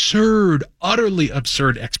absurd, utterly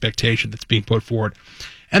absurd expectation that's being put forward.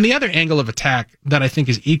 And the other angle of attack that I think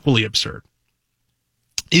is equally absurd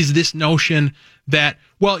is this notion that,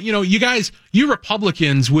 well, you know, you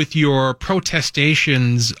Republicans with your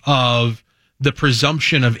protestations of the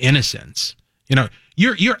presumption of innocence, you know,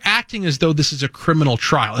 you're acting as though this is a criminal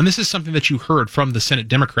trial. And this is something that you heard from the Senate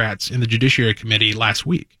Democrats in the Judiciary Committee last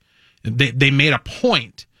week. They made a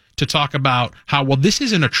point to talk about how, well, this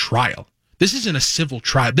isn't a trial. This isn't a civil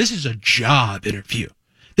trial. This is a job interview.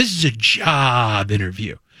 This is a job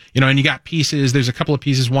interview. You know, and you got pieces, there's a couple of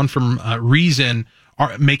pieces, one from Reason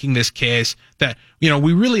are making this case that, you know,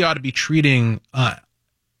 we really ought to be treating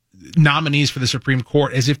nominees for the Supreme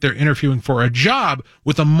Court as if they're interviewing for a job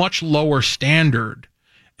with a much lower standard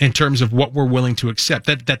in terms of what we're willing to accept.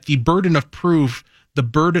 That the burden of proof,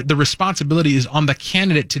 the responsibility is on the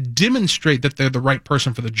candidate to demonstrate that they're the right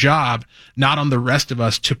person for the job, not on the rest of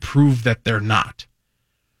us to prove that they're not.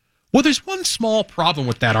 Well, there's one small problem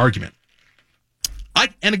with that argument.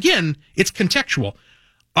 And again, it's contextual.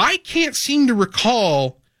 I can't seem to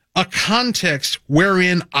recall a context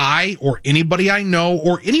wherein I or anybody I know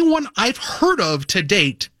or anyone I've heard of to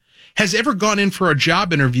date has ever gone in for a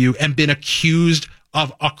job interview and been accused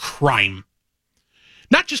of a crime.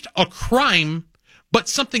 Not just a crime, but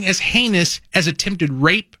something as heinous as attempted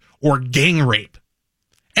rape or gang rape.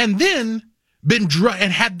 And then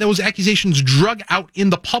and had those accusations drug out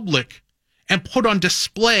in the public and put on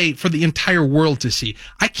display for the entire world to see.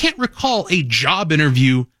 I can't recall a job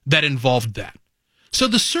interview that involved that. So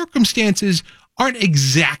the circumstances aren't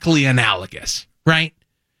exactly analogous, right?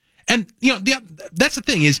 And, you know, that's the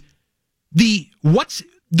thing is what's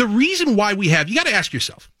the reason why we have, you got to ask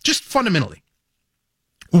yourself, just fundamentally,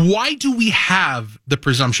 why do we have the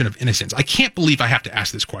presumption of innocence? I can't believe I have to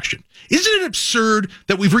ask this question. Isn't it absurd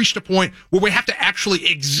that we've reached a point where we have to actually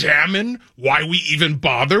examine why we even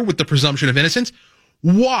bother with the presumption of innocence?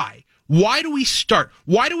 Why? Why do we start?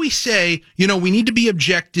 Why do we say, you know, we need to be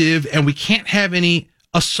objective and we can't have any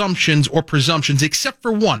assumptions or presumptions except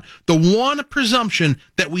for one? The one presumption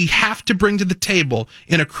that we have to bring to the table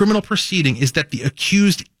in a criminal proceeding is that the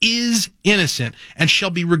accused is innocent and shall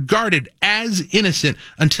be regarded as innocent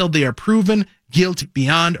until they are proven guilty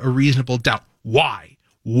beyond a reasonable doubt. Why?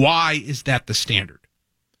 Why is that the standard?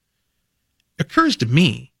 It occurs to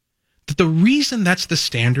me that the reason that's the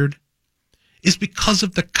standard is because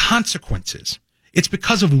of the consequences. It's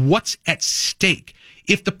because of what's at stake.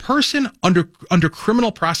 If the person under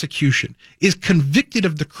criminal prosecution is convicted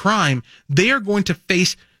of the crime, they are going to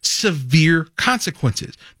face severe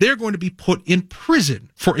consequences. They're going to be put in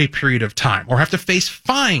prison for a period of time or have to face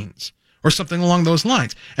fines or something along those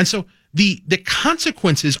lines. And so the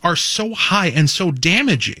consequences are so high and so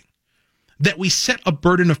damaging that we set a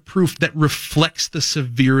burden of proof that reflects the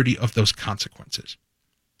severity of those consequences.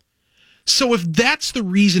 So if that's the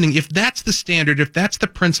reasoning, if that's the standard, if that's the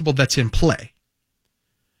principle that's in play,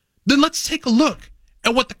 then let's take a look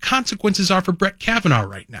at what the consequences are for Brett Kavanaugh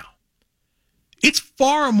right now. It's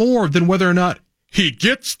far more than whether or not he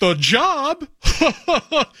gets the job.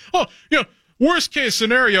 Oh, you know, worst case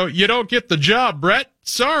scenario, you don't get the job, Brett.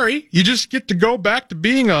 Sorry, you just get to go back to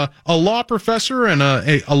being a law professor and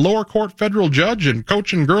a lower court federal judge and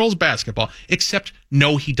coaching girls basketball. Except,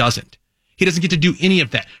 no, he doesn't. He doesn't get to do any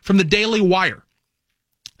of that. From the Daily Wire,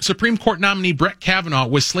 Supreme Court nominee Brett Kavanaugh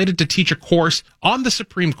was slated to teach a course on the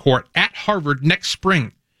Supreme Court at Harvard next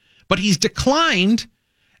spring, but he's declined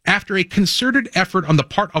after a concerted effort on the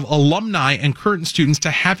part of alumni and current students to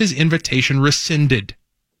have his invitation rescinded.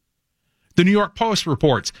 The New York Post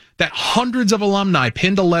reports that hundreds of alumni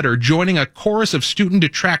penned a letter joining a chorus of student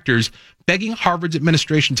detractors begging Harvard's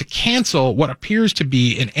administration to cancel what appears to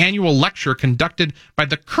be an annual lecture conducted by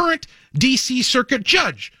the current D.C. Circuit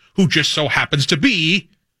Judge, who just so happens to be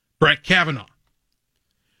Brett Kavanaugh.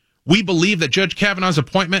 We believe that Judge Kavanaugh's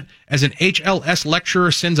appointment as an HLS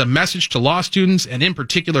lecturer sends a message to law students, and in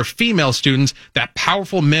particular female students, that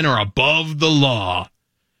powerful men are above the law,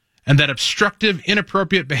 and that obstructive,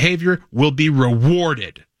 inappropriate behavior will be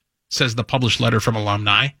rewarded, says the published letter from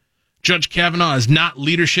alumni. Judge Kavanaugh is not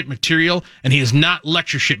leadership material, and he is not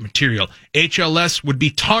lectureship material. HLS would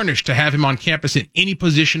be tarnished to have him on campus in any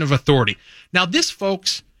position of authority. Now, this,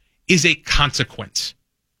 folks, is a consequence.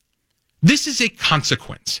 This is a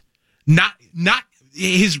consequence. Not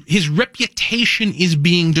his reputation is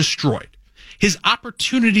being destroyed. His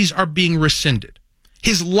opportunities are being rescinded.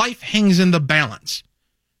 His life hangs in the balance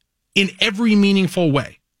in every meaningful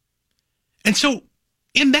way. And so,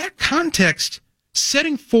 in that context,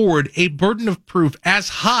 setting forward a burden of proof as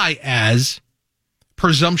high as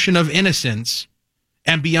presumption of innocence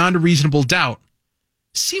and beyond a reasonable doubt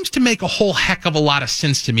seems to make a whole heck of a lot of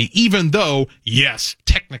sense to me, even though, yes,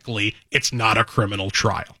 technically, it's not a criminal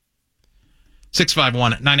trial.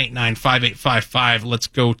 651-989-5855. Let's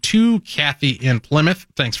go to Kathy in Plymouth.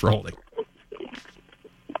 Thanks for holding.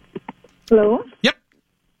 Hello? Yep.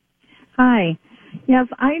 Hi. Yes,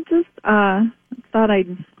 I just thought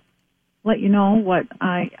I'd let you know what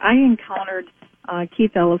I encountered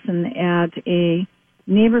Keith Ellison at a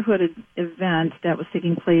neighborhood event that was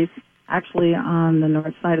taking place actually on the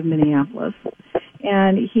north side of Minneapolis.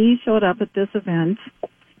 And he showed up at this event,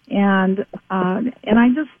 and I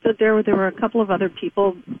just stood there. There were a couple of other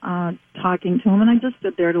people talking to him, and I just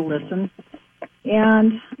stood there to listen.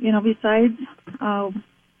 And, you know, besides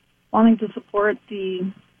wanting to support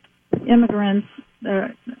the immigrants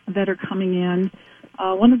that are coming in,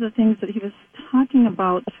 one of the things that he was talking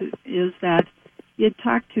about is that he had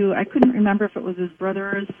talked to, I couldn't remember if it was his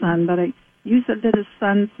brother or his son, but you said that his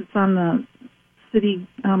son sits on the city,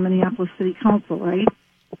 Minneapolis City Council, right?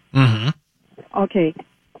 Mm-hmm. Okay.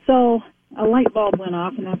 So a light bulb went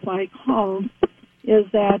off, and that's why I called, is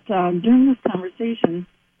that during this conversation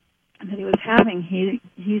that he was having, he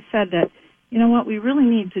said that, you know, what we really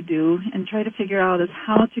need to do and try to figure out is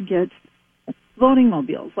how to get voting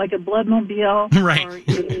mobiles, like a bloodmobile right. or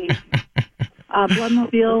a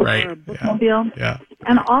bloodmobile right. or a bookmobile. Yeah.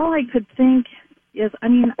 And all I could think is, I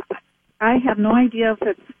mean, I have no idea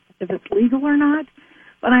if it's legal or not,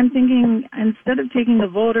 but I'm thinking instead of taking the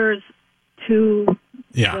voters to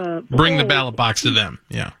bring the ballot box to them.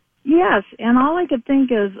 Yeah. Yes, and all I could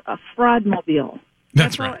think is a fraud mobile.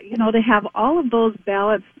 That's right. You know, they have all of those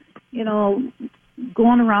ballots, you know,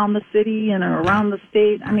 going around the city and around the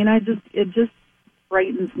state. I mean, it just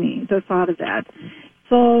frightens me, the thought of that.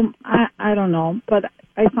 So I don't know, but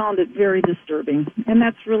I found it very disturbing. And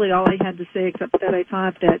that's really all I had to say, except that I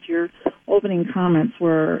thought that your opening comments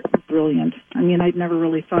were brilliant. I mean, I'd never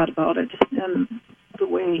really thought about it and the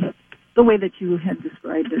way that you had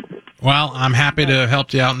described it. Well, I'm happy to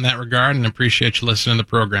help you out in that regard and appreciate you listening to the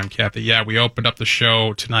program, Kathy. Yeah, we opened up the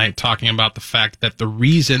show tonight talking about the fact that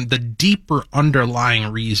the deeper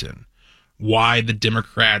underlying reason why the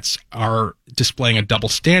Democrats are displaying a double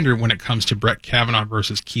standard when it comes to Brett Kavanaugh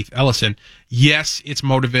versus Keith Ellison. Yes, it's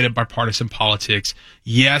motivated by partisan politics.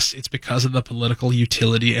 Yes, it's because of the political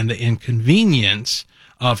utility and the inconvenience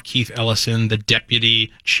of Keith Ellison, the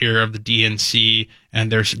deputy chair of the DNC,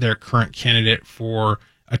 and their current candidate for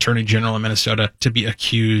Attorney General in Minnesota, to be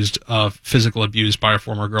accused of physical abuse by a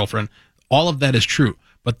former girlfriend. All of that is true.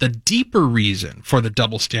 But the deeper reason for the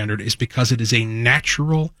double standard is because it is a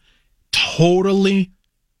natural, totally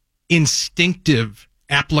instinctive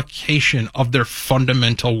application of their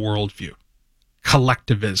fundamental worldview.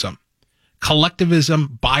 Collectivism.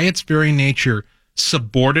 Collectivism, by its very nature,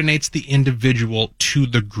 subordinates the individual to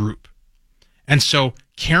the group. And so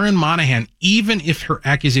Karen Monahan, even if her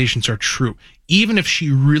accusations are true, even if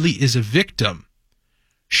she really is a victim,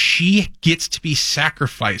 she gets to be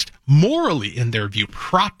sacrificed morally in their view,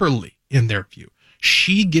 properly in their view.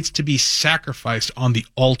 She gets to be sacrificed on the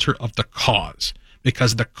altar of the cause,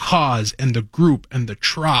 because the cause and the group and the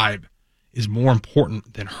tribe is more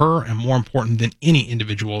important than her and more important than any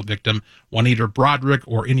individual victim, Juanita Broderick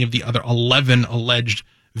or any of the other 11 alleged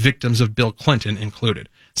victims of Bill Clinton included.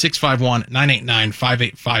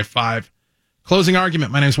 651-989-5855. Closing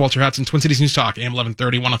argument. My name is Walter Hudson, Twin Cities News Talk, AM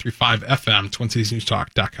 1130, 1035 FM,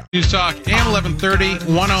 TwinCitiesNewsTalk.com. News Talk, AM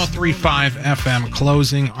 1130, 1035 FM.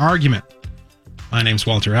 Closing argument. My name's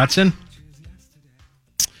Walter Hudson.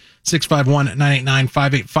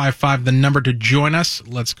 651-989-5855, the number to join us.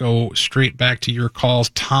 Let's go straight back to your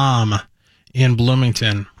calls. Tom in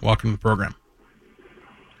Bloomington, welcome to the program.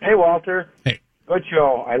 Hey, Walter. Hey. Good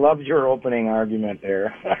show. I loved your opening argument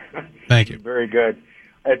there. Thank you. Very good.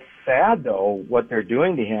 It's sad, though, what they're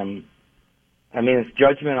doing to him. I mean, it's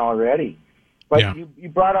judgment already. But yeah. You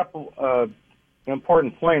brought up an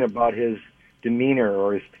important point about his demeanor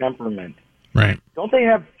or his temperament. Right. Don't they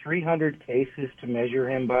have 300 cases to measure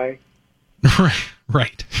him by?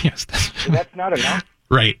 Right. Yes. That's not enough.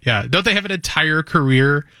 Right. Yeah. Don't they have an entire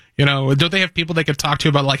career? You know, don't they have people they could talk to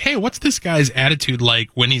about, like, hey, what's this guy's attitude like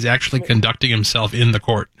when he's actually conducting himself in the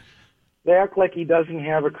court? They act like he doesn't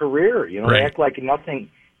have a career. You know, right. They act like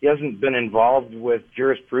nothing. He hasn't been involved with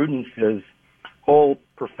jurisprudence his whole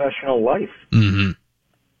professional life. Mm-hmm.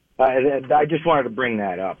 I just wanted to bring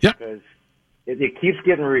that up because it keeps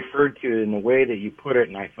getting referred to in the way that you put it,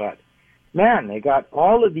 and I thought, man, they got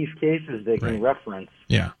all of these cases they can reference.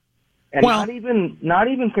 Yeah. And not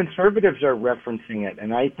even conservatives are referencing it,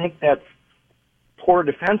 and I think that's poor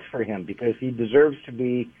defense for him because he deserves to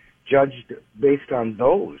be judged based on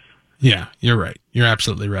those. Yeah, you're right. You're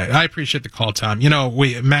absolutely right. I appreciate the call, Tom.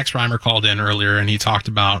 Max Reimer called in earlier and he talked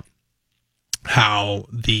about how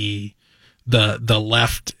the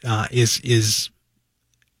left is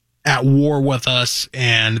at war with us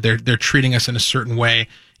and they're treating us in a certain way.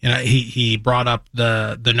 And he brought up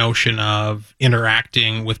the notion of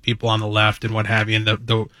interacting with people on the left and what have you, and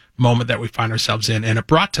the moment that we find ourselves in. And it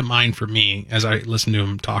brought to mind for me, as I listened to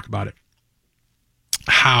him talk about it,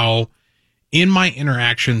 how in my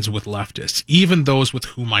interactions with leftists, even those with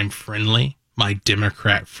whom I'm friendly, my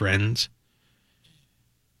Democrat friends,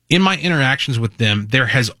 in my interactions with them, there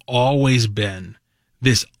has always been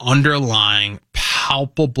this underlying,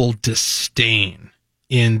 palpable disdain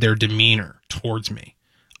in their demeanor towards me.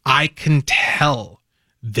 I can tell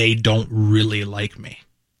they don't really like me.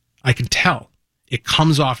 I can tell. It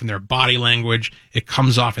comes off in their body language. It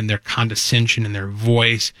comes off in their condescension, in their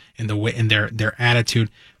voice, in the way, in their attitude.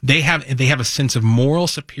 They have a sense of moral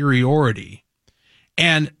superiority.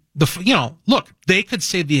 And look, they could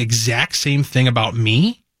say the exact same thing about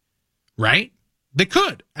me, right? They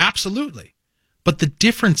could, absolutely. But the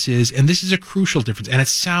difference is, and this is a crucial difference, and it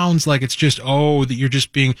sounds like it's just, that you're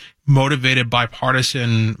just being motivated by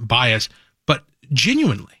partisan bias, but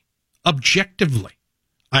genuinely, objectively,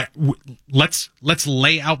 let's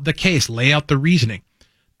lay out the case, lay out the reasoning.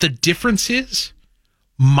 The difference is,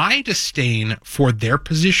 my disdain for their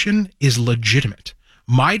position is legitimate.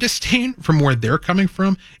 My disdain from where they're coming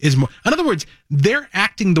from is more. In other words, they're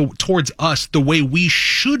acting towards us the way we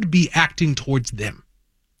should be acting towards them.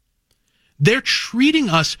 They're treating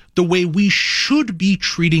us the way we should be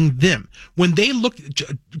treating them. When they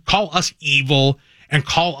call us evil and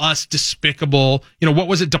call us despicable, what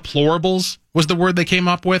was it? Deplorables was the word they came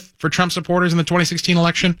up with for Trump supporters in the 2016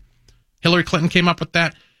 election. Hillary Clinton came up with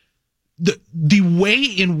that. The way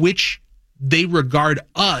in which they regard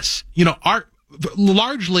us,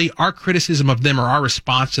 largely our criticism of them or our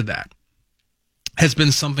response to that has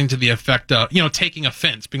been something to the effect of, taking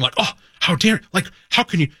offense, being like, oh, how dare, like, how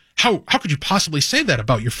could you possibly say that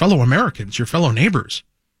about your fellow Americans, your fellow neighbors?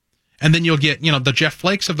 And then you'll get, the Jeff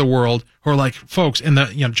Flakes of the world who are like folks in the,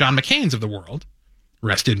 John McCain's of the world,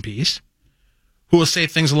 rest in peace, who will say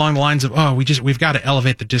things along the lines of, we've got to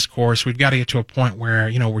elevate the discourse. We've got to get to a point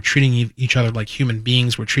where, we're treating each other like human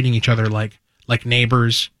beings. We're treating each other like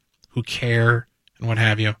neighbors who care and what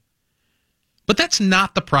have you. But that's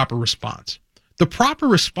not the proper response. The proper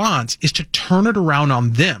response is to turn it around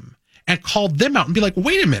on them and call them out and be like,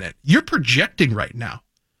 wait a minute, you're projecting right now.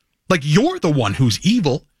 Like, you're the one who's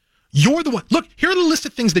evil. You're the one. Look, here are the list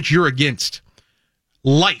of things that you're against.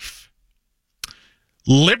 Life,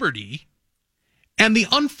 liberty, and the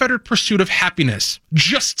unfettered pursuit of happiness,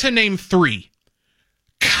 just to name 3.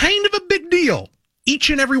 Kind of a big deal. Each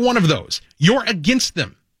and every one of those. You're against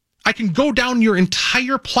them. I can go down your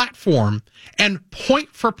entire platform and point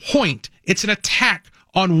for point, it's an attack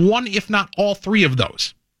on one, if not all 3 of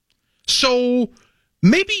those. So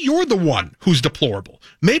maybe you're the one who's deplorable.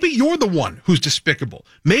 Maybe you're the one who's despicable.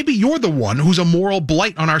 Maybe you're the one who's a moral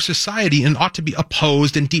blight on our society and ought to be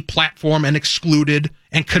opposed and deplatformed and excluded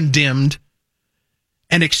and condemned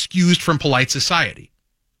and excused from polite society.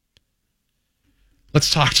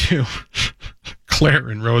 Let's talk to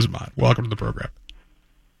Claire in Rosemont. Welcome to the program.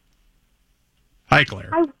 Hi,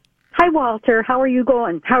 Claire. Hi, Walter. How are you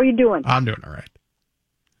going? How are you doing? I'm doing all right.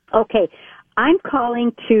 Okay. I'm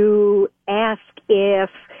calling to ask if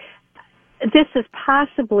this is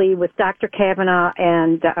possibly with Dr. Kavanaugh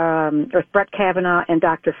and or Brett Kavanaugh and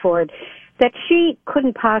Dr. Ford, that she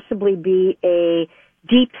couldn't possibly be a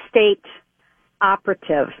deep state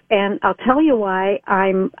operative. And I'll tell you why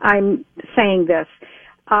I'm saying this.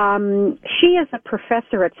 She is a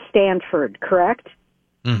professor at Stanford, correct?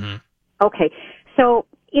 Mm-hmm. Okay. So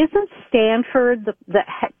isn't Stanford,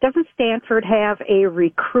 doesn't Stanford have a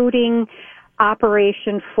recruiting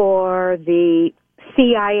operation for the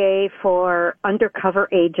CIA for undercover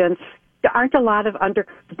agents? Don't a lot of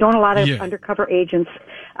undercover agents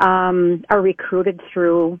are recruited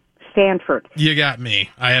through Stanford? You got me.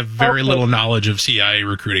 I have very little knowledge of CIA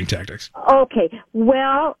recruiting tactics. Okay.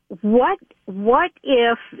 Well, what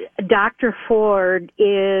if Dr. Ford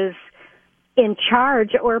is in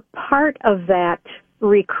charge or part of that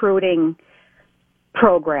recruiting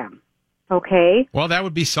program? Okay. Well, that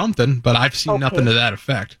would be something, but I've seen nothing to that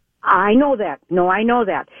effect. I know that. No, I know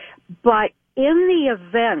that. But in the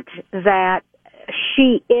event that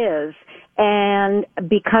she is, and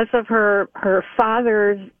because of her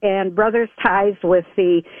father's and brother's ties with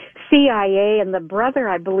the CIA, and the brother,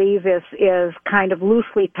 I believe, is kind of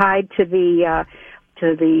loosely tied to the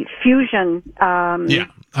fusion. I've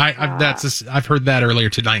heard that earlier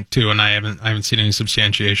tonight too, and I haven't seen any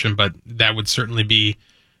substantiation, but that would certainly be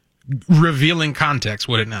revealing context,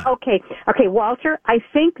 would it not? Okay, Walter, I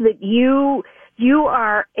think that you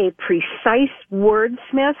are a precise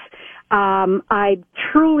wordsmith. I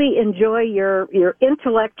truly enjoy your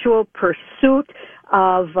intellectual pursuit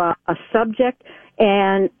of a subject,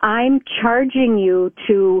 and I'm charging you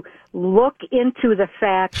to look into the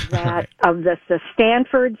fact that of the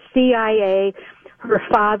Stanford CIA, her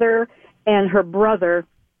father and her brother,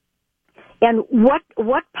 and what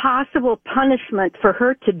possible punishment for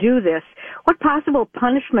her to do this? What possible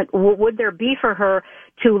punishment would there be for her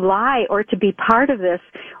to lie or to be part of this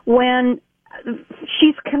when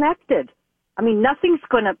she's connected? I mean, nothing's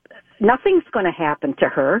going to happen to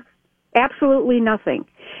her. Absolutely nothing.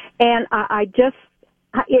 And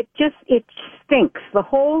it stinks.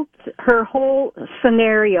 Her whole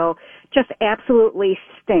scenario just absolutely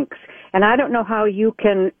stinks. And I don't know how you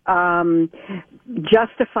can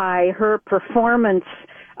justify her performance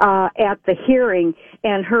at the hearing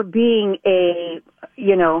and her being a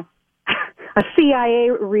CIA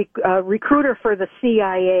recruiter for the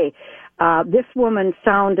CIA. This woman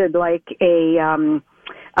sounded like a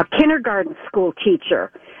kindergarten school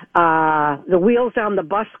teacher. The wheels on the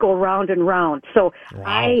bus go round and round. So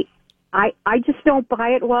wow. I just don't buy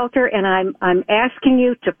it, Walter, and I'm asking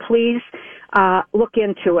you to please look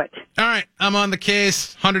into it. All right, I'm on the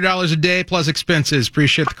case. $100 a day plus expenses.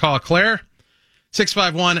 Appreciate the call, Claire.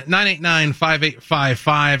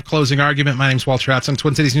 651-989-5855. Closing argument. My name's Walter Hudson.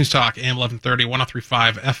 Twin Cities News Talk, AM 1130,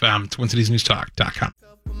 103.5 FM, TwinCitiesNewsTalk.com.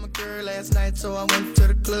 My girl last night, so I went to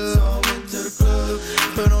the club.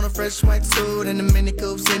 Put on a fresh white suit and a mini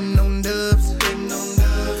coupe sitting on dubs.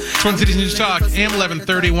 Twin Cities News Talk, AM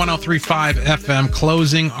 1130, 103.5 FM.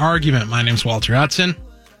 Closing argument. My name's Walter Hudson.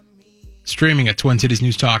 Streaming at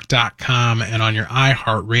TwinCitiesNewsTalk.com and on your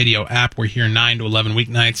iHeartRadio app. We're here 9 to 11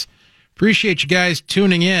 weeknights. Appreciate you guys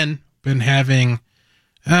tuning in. Been having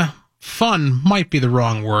fun, might be the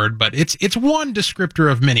wrong word, but it's one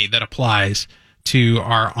descriptor of many that applies to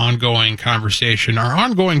our ongoing conversation, our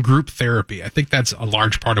ongoing group therapy. I think that's a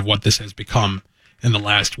large part of what this has become in the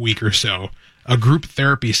last week or so. A group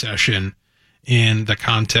therapy session in the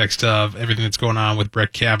context of everything that's going on with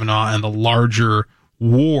Brett Kavanaugh and the larger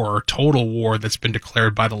war, total war that's been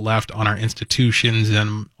declared by the left on our institutions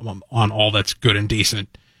and on all that's good and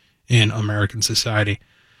decent in American society.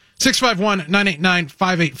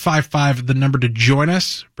 651-989-5855, the number to join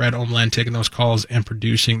us. Brad Omland taking those calls and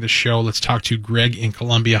producing the show. Let's talk to Greg in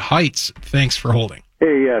Columbia Heights. Thanks for holding.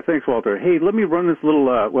 Hey, thanks, Walter. Hey, let me run this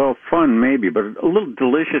little, fun maybe, but a little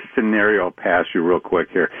delicious scenario past you real quick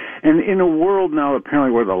here. And in a world now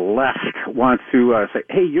apparently where the left wants to say,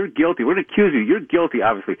 hey, you're guilty. We're going to accuse you. You're guilty,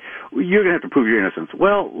 obviously. You're going to have to prove your innocence.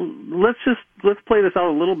 Well, let's play this out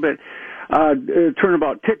a little bit.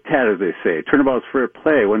 Turnabout tit-tat, as they say. Turnabout is fair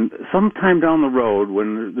play. When sometime down the road,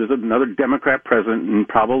 when there's another Democrat president and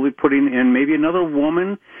probably putting in maybe another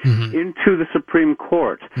woman into the Supreme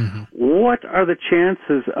Court, what are the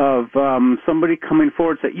chances of somebody coming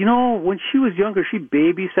forward and say, when she was younger, she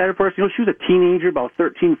babysat for us. She was a teenager, about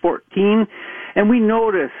 13, 14, and we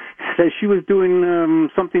noticed that she was doing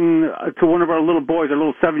something to one of our little boys, our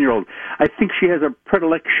little 7-year-old. I think she has a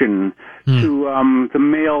predilection to the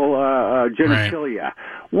male genitalia. Right.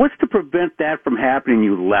 What's to prevent that from happening,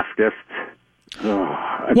 you leftists?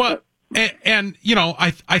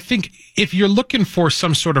 I think if you're looking for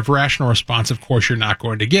some sort of rational response, of course you're not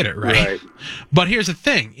going to get it, right? But here's the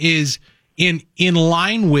thing: is in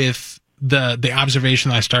line with the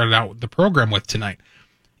observation that I started out the program with tonight.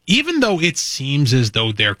 Even though it seems as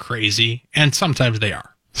though they're crazy, and sometimes they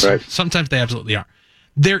are, sometimes they absolutely are,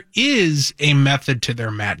 there is a method to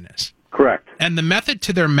their madness. Correct. And the method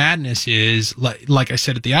to their madness is, like I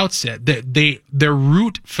said at the outset, their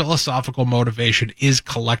root philosophical motivation is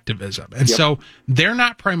collectivism. And so they're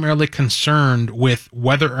not primarily concerned with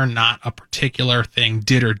whether or not a particular thing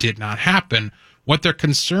did or did not happen. What they're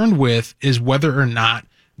concerned with is whether or not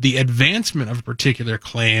the advancement of a particular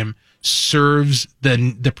claim serves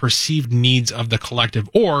the perceived needs of the collective,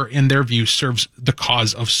 or in their view serves the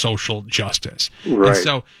cause of social justice. Right. And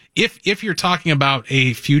so if you're talking about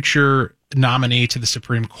a future nominee to the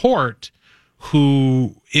Supreme Court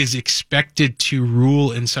who is expected to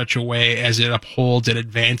rule in such a way as it upholds and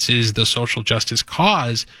advances the social justice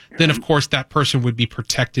cause, then of course that person would be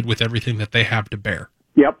protected with everything that they have to bear.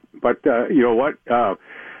 Yep, But you know what?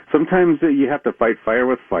 Sometimes you have to fight fire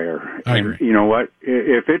with fire. I agree. You know what?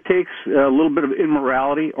 If it takes a little bit of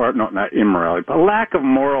immorality, or no, not immorality, but lack of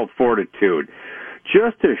moral fortitude,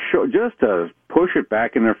 just to push it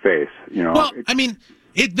back in their face. You know. Well, I mean,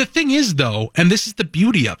 the thing is, though, and this is the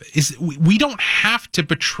beauty of it, is we don't have to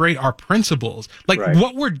betray our principles. Like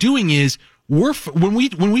what we're doing is when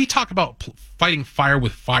we talk about fighting fire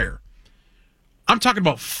with fire, I'm talking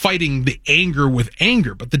about fighting the anger with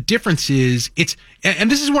anger. But the difference is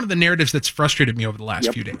and this is one of the narratives that's frustrated me over the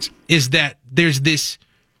last few days, is that there's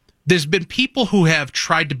been people who have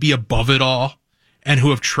tried to be above it all and who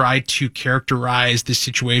have tried to characterize this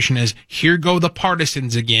situation as, here go the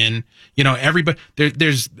partisans again. You know, everybody,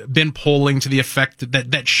 there's been polling to the effect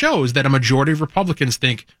that shows that a majority of Republicans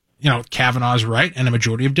think, you know, Kavanaugh is right, and a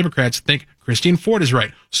majority of Democrats think Christine Ford is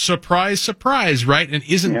right. Surprise, surprise, right? And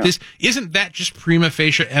isn't that just prima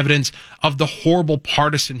facie evidence of the horrible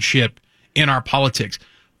partisanship in our politics?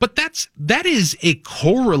 But that is a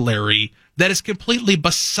corollary that is completely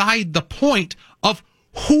beside the point of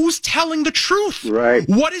who's telling the truth. Right.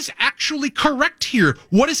 What is actually correct here?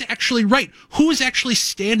 What is actually right? Who is actually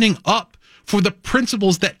standing up for the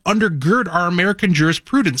principles that undergird our American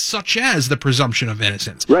jurisprudence, such as the presumption of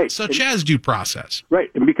innocence, such as due process. Right,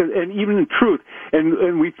 and even in truth,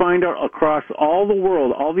 and we find out across all the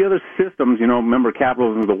world, all the other systems, you know, remember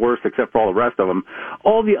capitalism is the worst except for all the rest of them,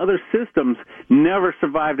 all the other systems never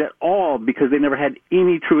survived at all because they never had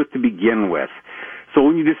any truth to begin with. So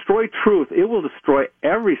when you destroy truth, it will destroy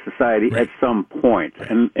every society at some point.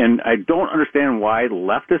 And I don't understand why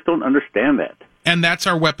leftists don't understand that. And that's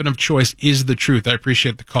our weapon of choice, is the truth. I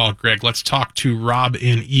appreciate the call, Greg. Let's talk to Rob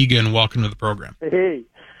in Eagan. Welcome to the program. Hey.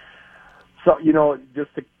 So, you know,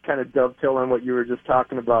 just to kind of dovetail on what you were just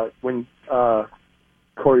talking about, when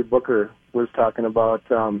Cory Booker was talking about,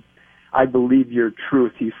 I believe your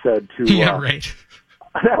truth, he said to... Yeah, right.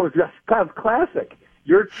 That was just kind of classic.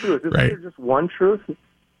 Your truth. Isn't there just one truth,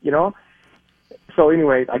 you know? So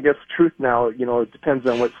anyway, I guess truth now, you know, it depends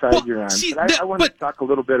on what side you're on. But I want to talk a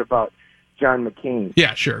little bit about John McCain.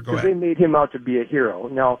 Yeah, sure, go ahead. They made him out to be a hero.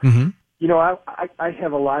 Now, you know, I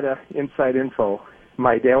have a lot of inside info.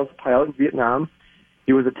 My dad was a pilot in Vietnam.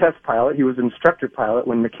 He was a test pilot. He was an instructor pilot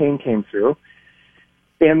when McCain came through.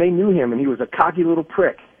 And they knew him, and he was a cocky little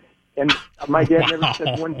prick. And my dad never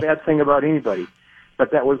said one bad thing about anybody.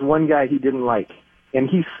 But that was one guy he didn't like. And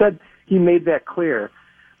he said he made that clear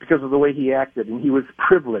because of the way he acted, and he was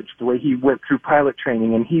privileged, the way he went through pilot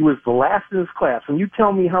training, and he was the last in his class. And you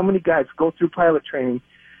tell me how many guys go through pilot training,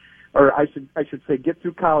 or I should say get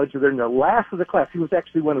through college, or they're in the last of the class. He was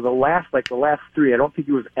actually one of the last, like the last three. I don't think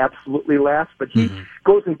he was absolutely last, but he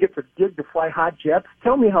goes and gets a gig to fly hot jets.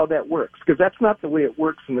 Tell me how that works, because that's not the way it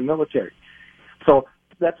works in the military. So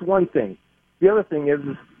that's one thing. The other thing is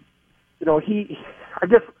you know, I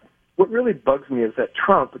guess what really bugs me is that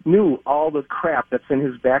Trump knew all the crap that's in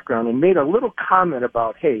his background and made a little comment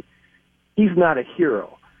about, hey, he's not a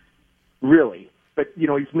hero, really. But, you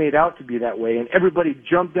know, he's made out to be that way, and everybody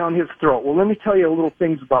jumped down his throat. Well, let me tell you a little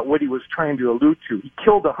things about what he was trying to allude to. He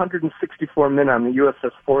killed 164 men on the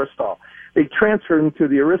USS Forrestal. They transferred him to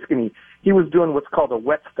the Oriskany. He was doing what's called a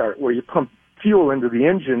wet start, where you pump fuel into the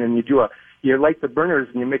engine and you light the burners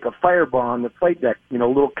and you make a fireball on the flight deck, you know,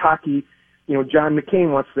 a little cocky. You know, John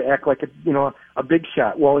McCain wants to act like a big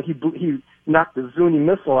shot. Well, he knocked the Zuni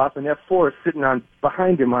missile off an F-4 sitting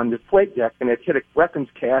behind him on the flight deck, and it hit a weapons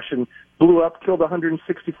cache and blew up, killed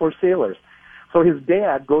 164 sailors. So his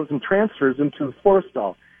dad goes and transfers him to the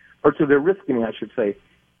Forrestal, or to the Oriskany, I should say.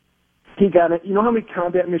 He got it. You know how many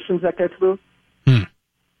combat missions that guy flew?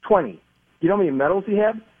 20. You know how many medals he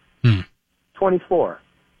had? 24.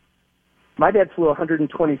 My dad flew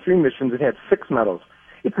 123 missions and had 6 medals.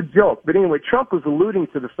 It's a joke. But anyway, Trump was alluding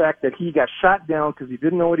to the fact that he got shot down because he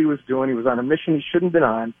didn't know what he was doing. He was on a mission he shouldn't have been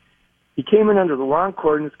on. He came in under the wrong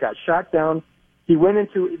coordinates, got shot down. He went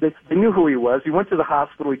they knew who he was. He went to the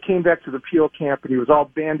hospital. He came back to the Peel camp, and he was all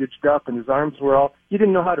bandaged up, and his arms were he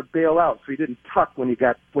didn't know how to bail out, so he didn't tuck when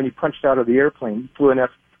he punched out of the airplane. He flew an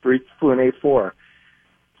A4.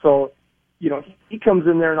 So, you know, he comes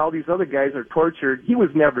in there, and all these other guys are tortured. He was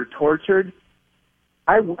never tortured.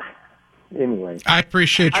 Anyway, I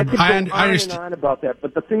appreciate you. I understand. On about that,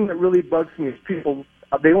 but the thing that really bugs me is people,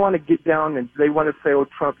 they want to get down and they want to say, oh,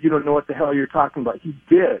 Trump, you don't know what the hell you're talking about. He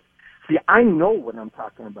did. See, I know what I'm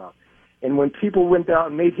talking about. And when people went out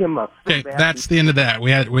and made him okay, that's the end of that.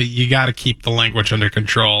 You got to keep the language under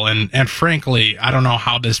control. And frankly, I don't know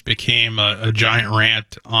how this became a giant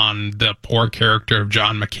rant on the poor character of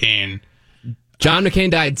John McCain. John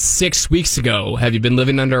McCain died 6 weeks ago. Have you been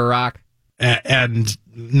living under a rock? And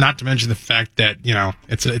not to mention the fact that, you know,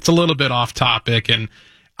 it's a little bit off topic, and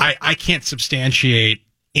I can't substantiate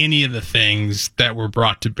any of the things that were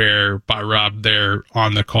brought to bear by Rob there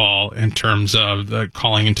on the call in terms of the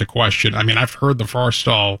calling into question. I mean, I've heard the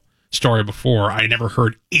Forstall story before. I never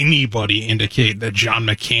heard anybody indicate that John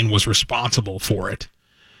McCain was responsible for it.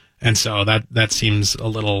 And so that seems a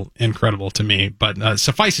little incredible to me. But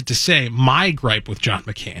suffice it to say, my gripe with John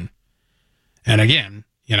McCain, and again,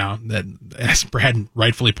 you know, that as Brad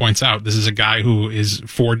rightfully points out, this is a guy who is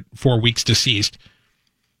 4 weeks deceased.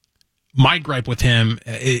 My gripe with him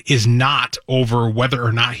is not over whether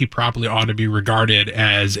or not he probably ought to be regarded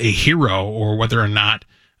as a hero, or whether or not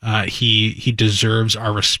he deserves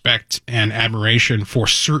our respect and admiration for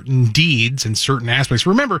certain deeds and certain aspects.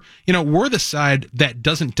 Remember, you know, we're the side that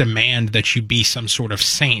doesn't demand that you be some sort of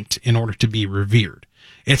saint in order to be revered.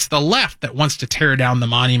 It's the left that wants to tear down the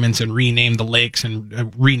monuments and rename the lakes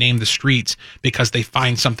and rename the streets because they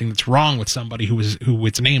find something that's wrong with somebody who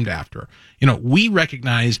it's named after. You know, we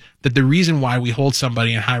recognize that the reason why we hold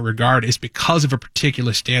somebody in high regard is because of a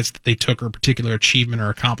particular stance that they took, or a particular achievement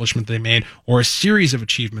or accomplishment they made, or a series of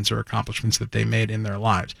achievements or accomplishments that they made in their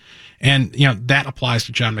lives. And, you know, that applies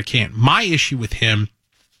to John McCain. My issue with him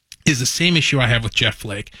is the same issue I have with Jeff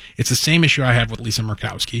Flake. It's the same issue I have with Lisa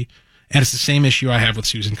Murkowski. And it's the same issue I have with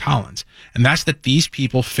Susan Collins. And that's that these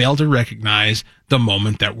people fail to recognize the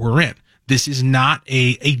moment that we're in. This is not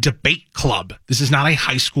a debate club. This is not a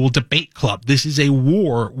high school debate club. This is a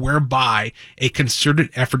war whereby a concerted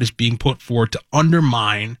effort is being put forward to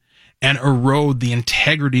undermine and erode the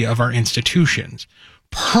integrity of our institutions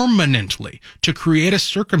permanently, to create a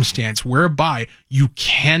circumstance whereby you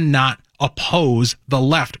cannot oppose the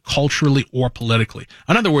left culturally or politically.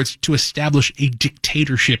 In other words, to establish a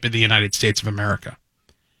dictatorship in the United States of America.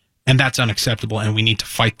 And that's unacceptable, and we need to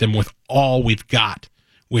fight them with all we've got,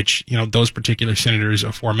 which, you know, those particular senators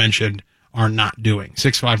aforementioned are not doing.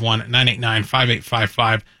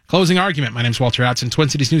 651-989-5855. Closing argument. My name is Walter Hudson, Twin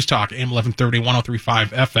Cities News Talk, AM 1130, 103.5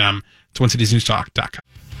 FM, TwinCitiesNewsTalk.com.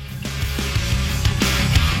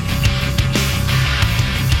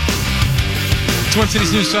 Twin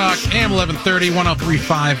Cities News Talk, AM 1130,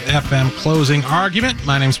 103.5 FM, closing argument.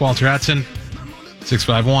 My name's Walter Hudson.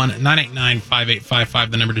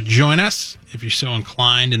 651-989-5855, the number to join us if you're so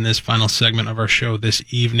inclined in this final segment of our show this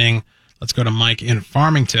evening. Let's go to Mike in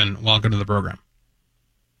Farmington. Welcome to the program.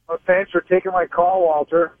 Well, thanks for taking my call,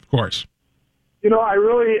 Walter. Of course. You know, I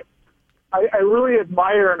really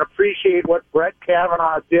admire and appreciate what Brett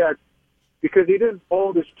Kavanaugh did, because he didn't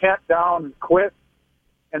fold his tent down and quit.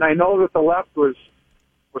 And I know that the left was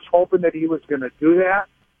hoping that he was going to do that.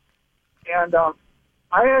 And I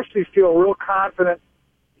actually feel real confident,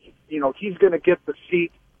 you know, he's going to get the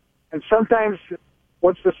seat. And sometimes,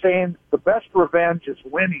 what's the saying? The best revenge is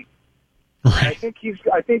winning. Right. I think he's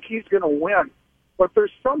going to win. But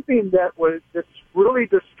there's something that's really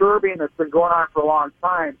disturbing that's been going on for a long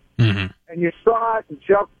time. Mm-hmm. And you saw it in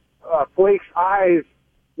Jeff Flake's eyes,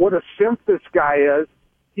 what a simp this guy is.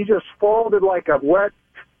 He just folded like a wet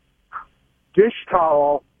dish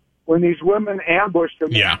towel when these women ambushed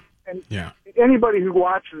him. Yeah. And anybody who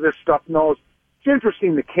watches this stuff knows it's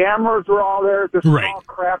interesting. The cameras are all there. This is all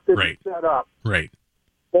crafted and set up. Right.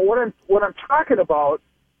 But what I'm talking about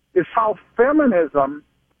is how feminism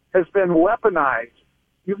has been weaponized.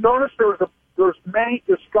 You've noticed there's many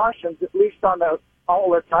discussions, at least on the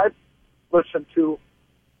outlets I've listened to,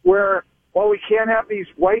 where, well, we can't have these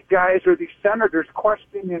white guys or these senators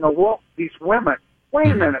questioning these women. Wait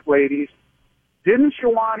a minute, ladies. Didn't you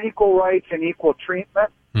want equal rights and equal treatment?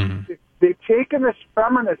 Mm-hmm. They've taken this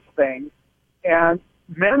feminist thing, and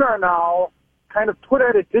men are now kind of put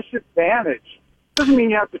at a disadvantage. Doesn't mean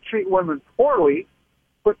you have to treat women poorly,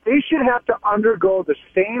 but they should have to undergo the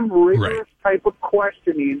same rigorous type of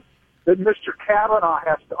questioning that Mr. Kavanaugh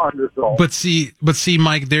has to undergo. But see,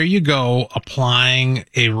 Mike, there you go, applying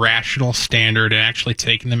a rational standard and actually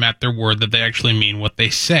taking them at their word that they actually mean what they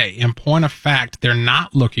say. In point of fact, they're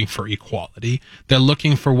not looking for equality. They're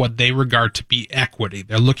looking for what they regard to be equity.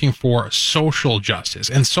 They're looking for social justice.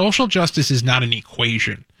 And social justice is not an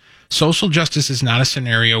equation. Social justice is not a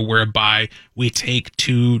scenario whereby we take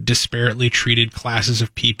two disparately treated classes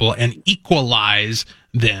of people and equalize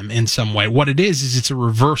them in some way. What it is it's a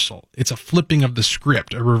reversal. It's a flipping of the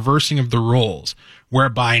script, a reversing of the roles,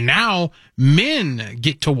 whereby now men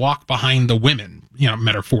get to walk behind the women, you know,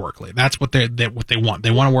 metaphorically. That's what they want.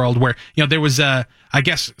 They want a world where, you know, there was I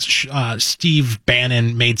guess Steve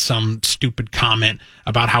Bannon made some stupid comment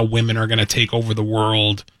about how women are going to take over the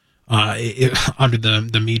world under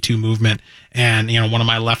the Me Too movement. And, you know, one of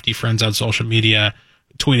my lefty friends on social media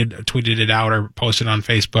tweeted it out or posted on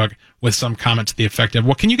Facebook with some comment to the effect of,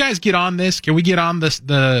 well, can you guys get on this? Can we get on this,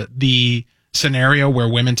 the scenario where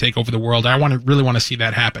women take over the world? I really want to see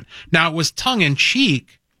that happen. Now, it was tongue in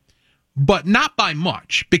cheek, but not by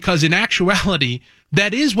much, because in actuality,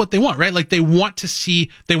 that is what they want, right? Like, they want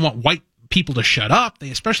white people to shut up. They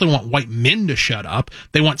especially want white men to shut up.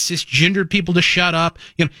 They want cisgendered people to shut up.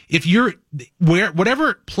 You know, if you're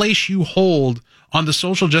whatever place you hold on the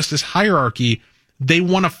social justice hierarchy, they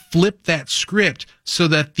want to flip that script so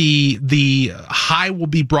that the high will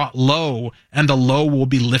be brought low and the low will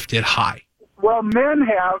be lifted high. Well, men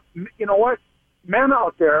have, you know what? Men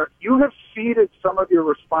out there, you have ceded some of your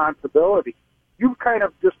responsibility. You've kind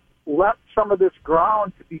of just let some of this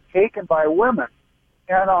ground to be taken by women.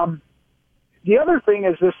 And the other thing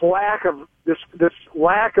is this lack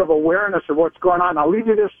of awareness of what's going on. I'll leave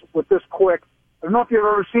you with this quick. I don't know if you've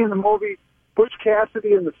ever seen the movie Butch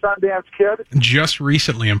Cassidy and the Sundance Kid. Just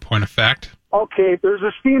recently, in point of fact. Okay, there's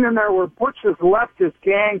a scene in there where Butch has left his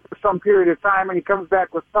gang for some period of time, and he comes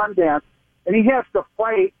back with Sundance, and he has to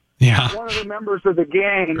fight one of the members of the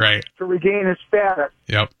gang to regain his status.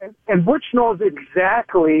 Yep. And Butch knows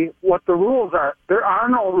exactly what the rules are. There are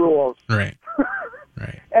no rules. Right.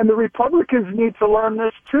 And the Republicans need to learn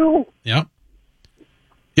this too. Yep.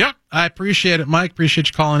 I appreciate it, Mike. Appreciate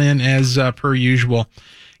you calling in as per usual.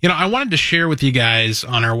 You know, I wanted to share with you guys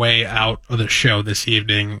on our way out of the show this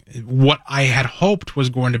evening what I had hoped was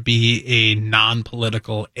going to be a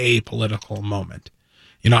non-political, apolitical moment.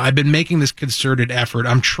 You know, I've been making this concerted effort.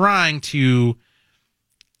 I'm trying to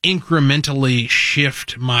incrementally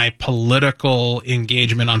shift my political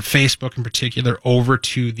engagement on Facebook in particular over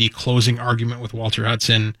to the Closing Argument with Walter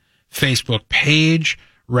Hudson Facebook page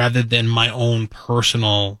rather than my own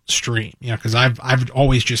personal stream. You know, because I've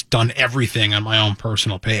always just done everything on my own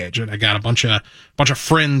personal page, and I got a bunch of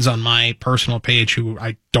friends on my personal page who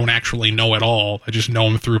I don't actually know at all. I just know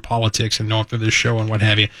them through politics and know them through this show and what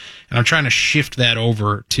have you. And I'm trying to shift that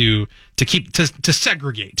over to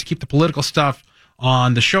segregate, to keep the political stuff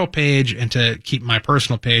on the show page and to keep my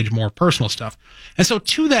personal page more personal stuff. And so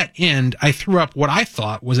to that end, I threw up what I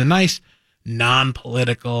thought was a nice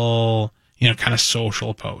non-political, you know, kind of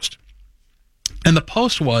social post. And the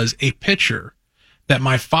post was a picture that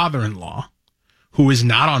my father-in-law, who is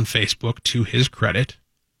not on Facebook to his credit,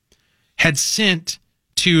 had sent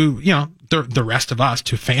to, you know, the rest of us,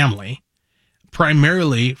 to family,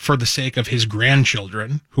 primarily for the sake of his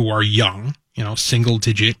grandchildren who are young, you know,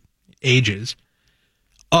 single-digit ages,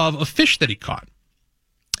 of a fish that he caught.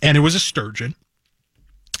 And it was a sturgeon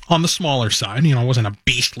on the smaller side. You know, it wasn't a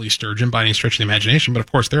beastly sturgeon by any stretch of the imagination, but of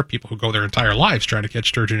course there are people who go their entire lives trying to catch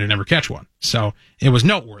sturgeon and never catch one. So it was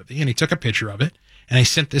noteworthy, and he took a picture of it, and he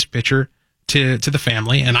sent this picture to the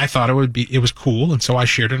family, and I thought it was cool, and so I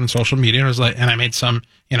shared it on social media, and I made some,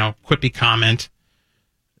 you know, quippy comment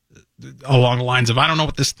along the lines of, I don't know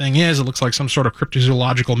what this thing is. It looks like some sort of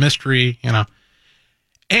cryptozoological mystery, you know.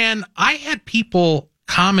 And I had people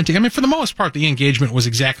commenting. I mean, for the most part, the engagement was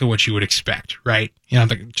exactly what you would expect, right? You know,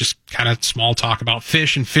 just kind of small talk about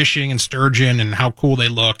fish and fishing and sturgeon and how cool they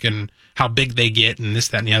look and how big they get and this,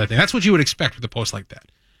 that, and the other thing. That's what you would expect with a post like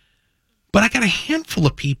that. But I got a handful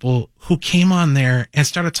of people who came on there and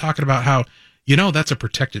started talking about how, you know, that's a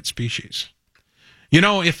protected species. You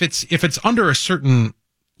know, if it's under a certain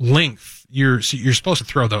length, you're supposed to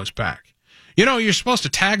throw those back. You know, you're supposed to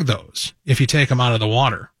tag those if you take them out of the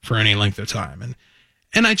water for any length of time.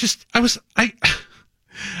 And I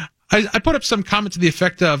put up some comment to the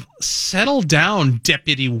effect of, settle down,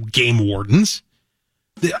 deputy game wardens.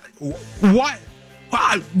 What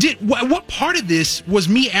part of this was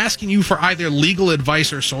me asking you for either legal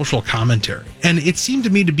advice or social commentary? And it seemed to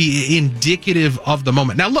me to be indicative of the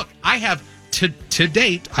moment. Now, look, I have to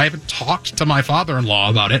date, I haven't talked to my father-in-law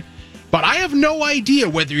about it, but I have no idea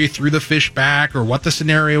whether you threw the fish back or what the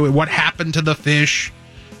scenario, what happened to the fish,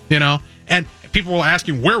 you know? And people were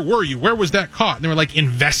asking, where were you? Where was that caught? And they were like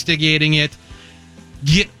investigating it.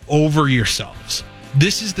 Get over yourselves.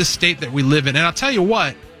 This is the state that we live in. And I'll tell you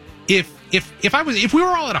what, if we were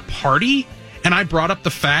all at a party and I brought up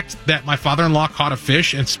the fact that my father-in-law caught a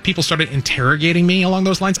fish and people started interrogating me along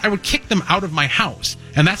those lines, I would kick them out of my house.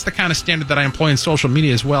 And that's the kind of standard that I employ in social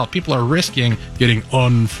media as well. People are risking getting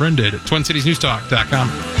unfriended.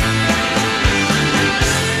 TwinCitiesNewsTalk.com.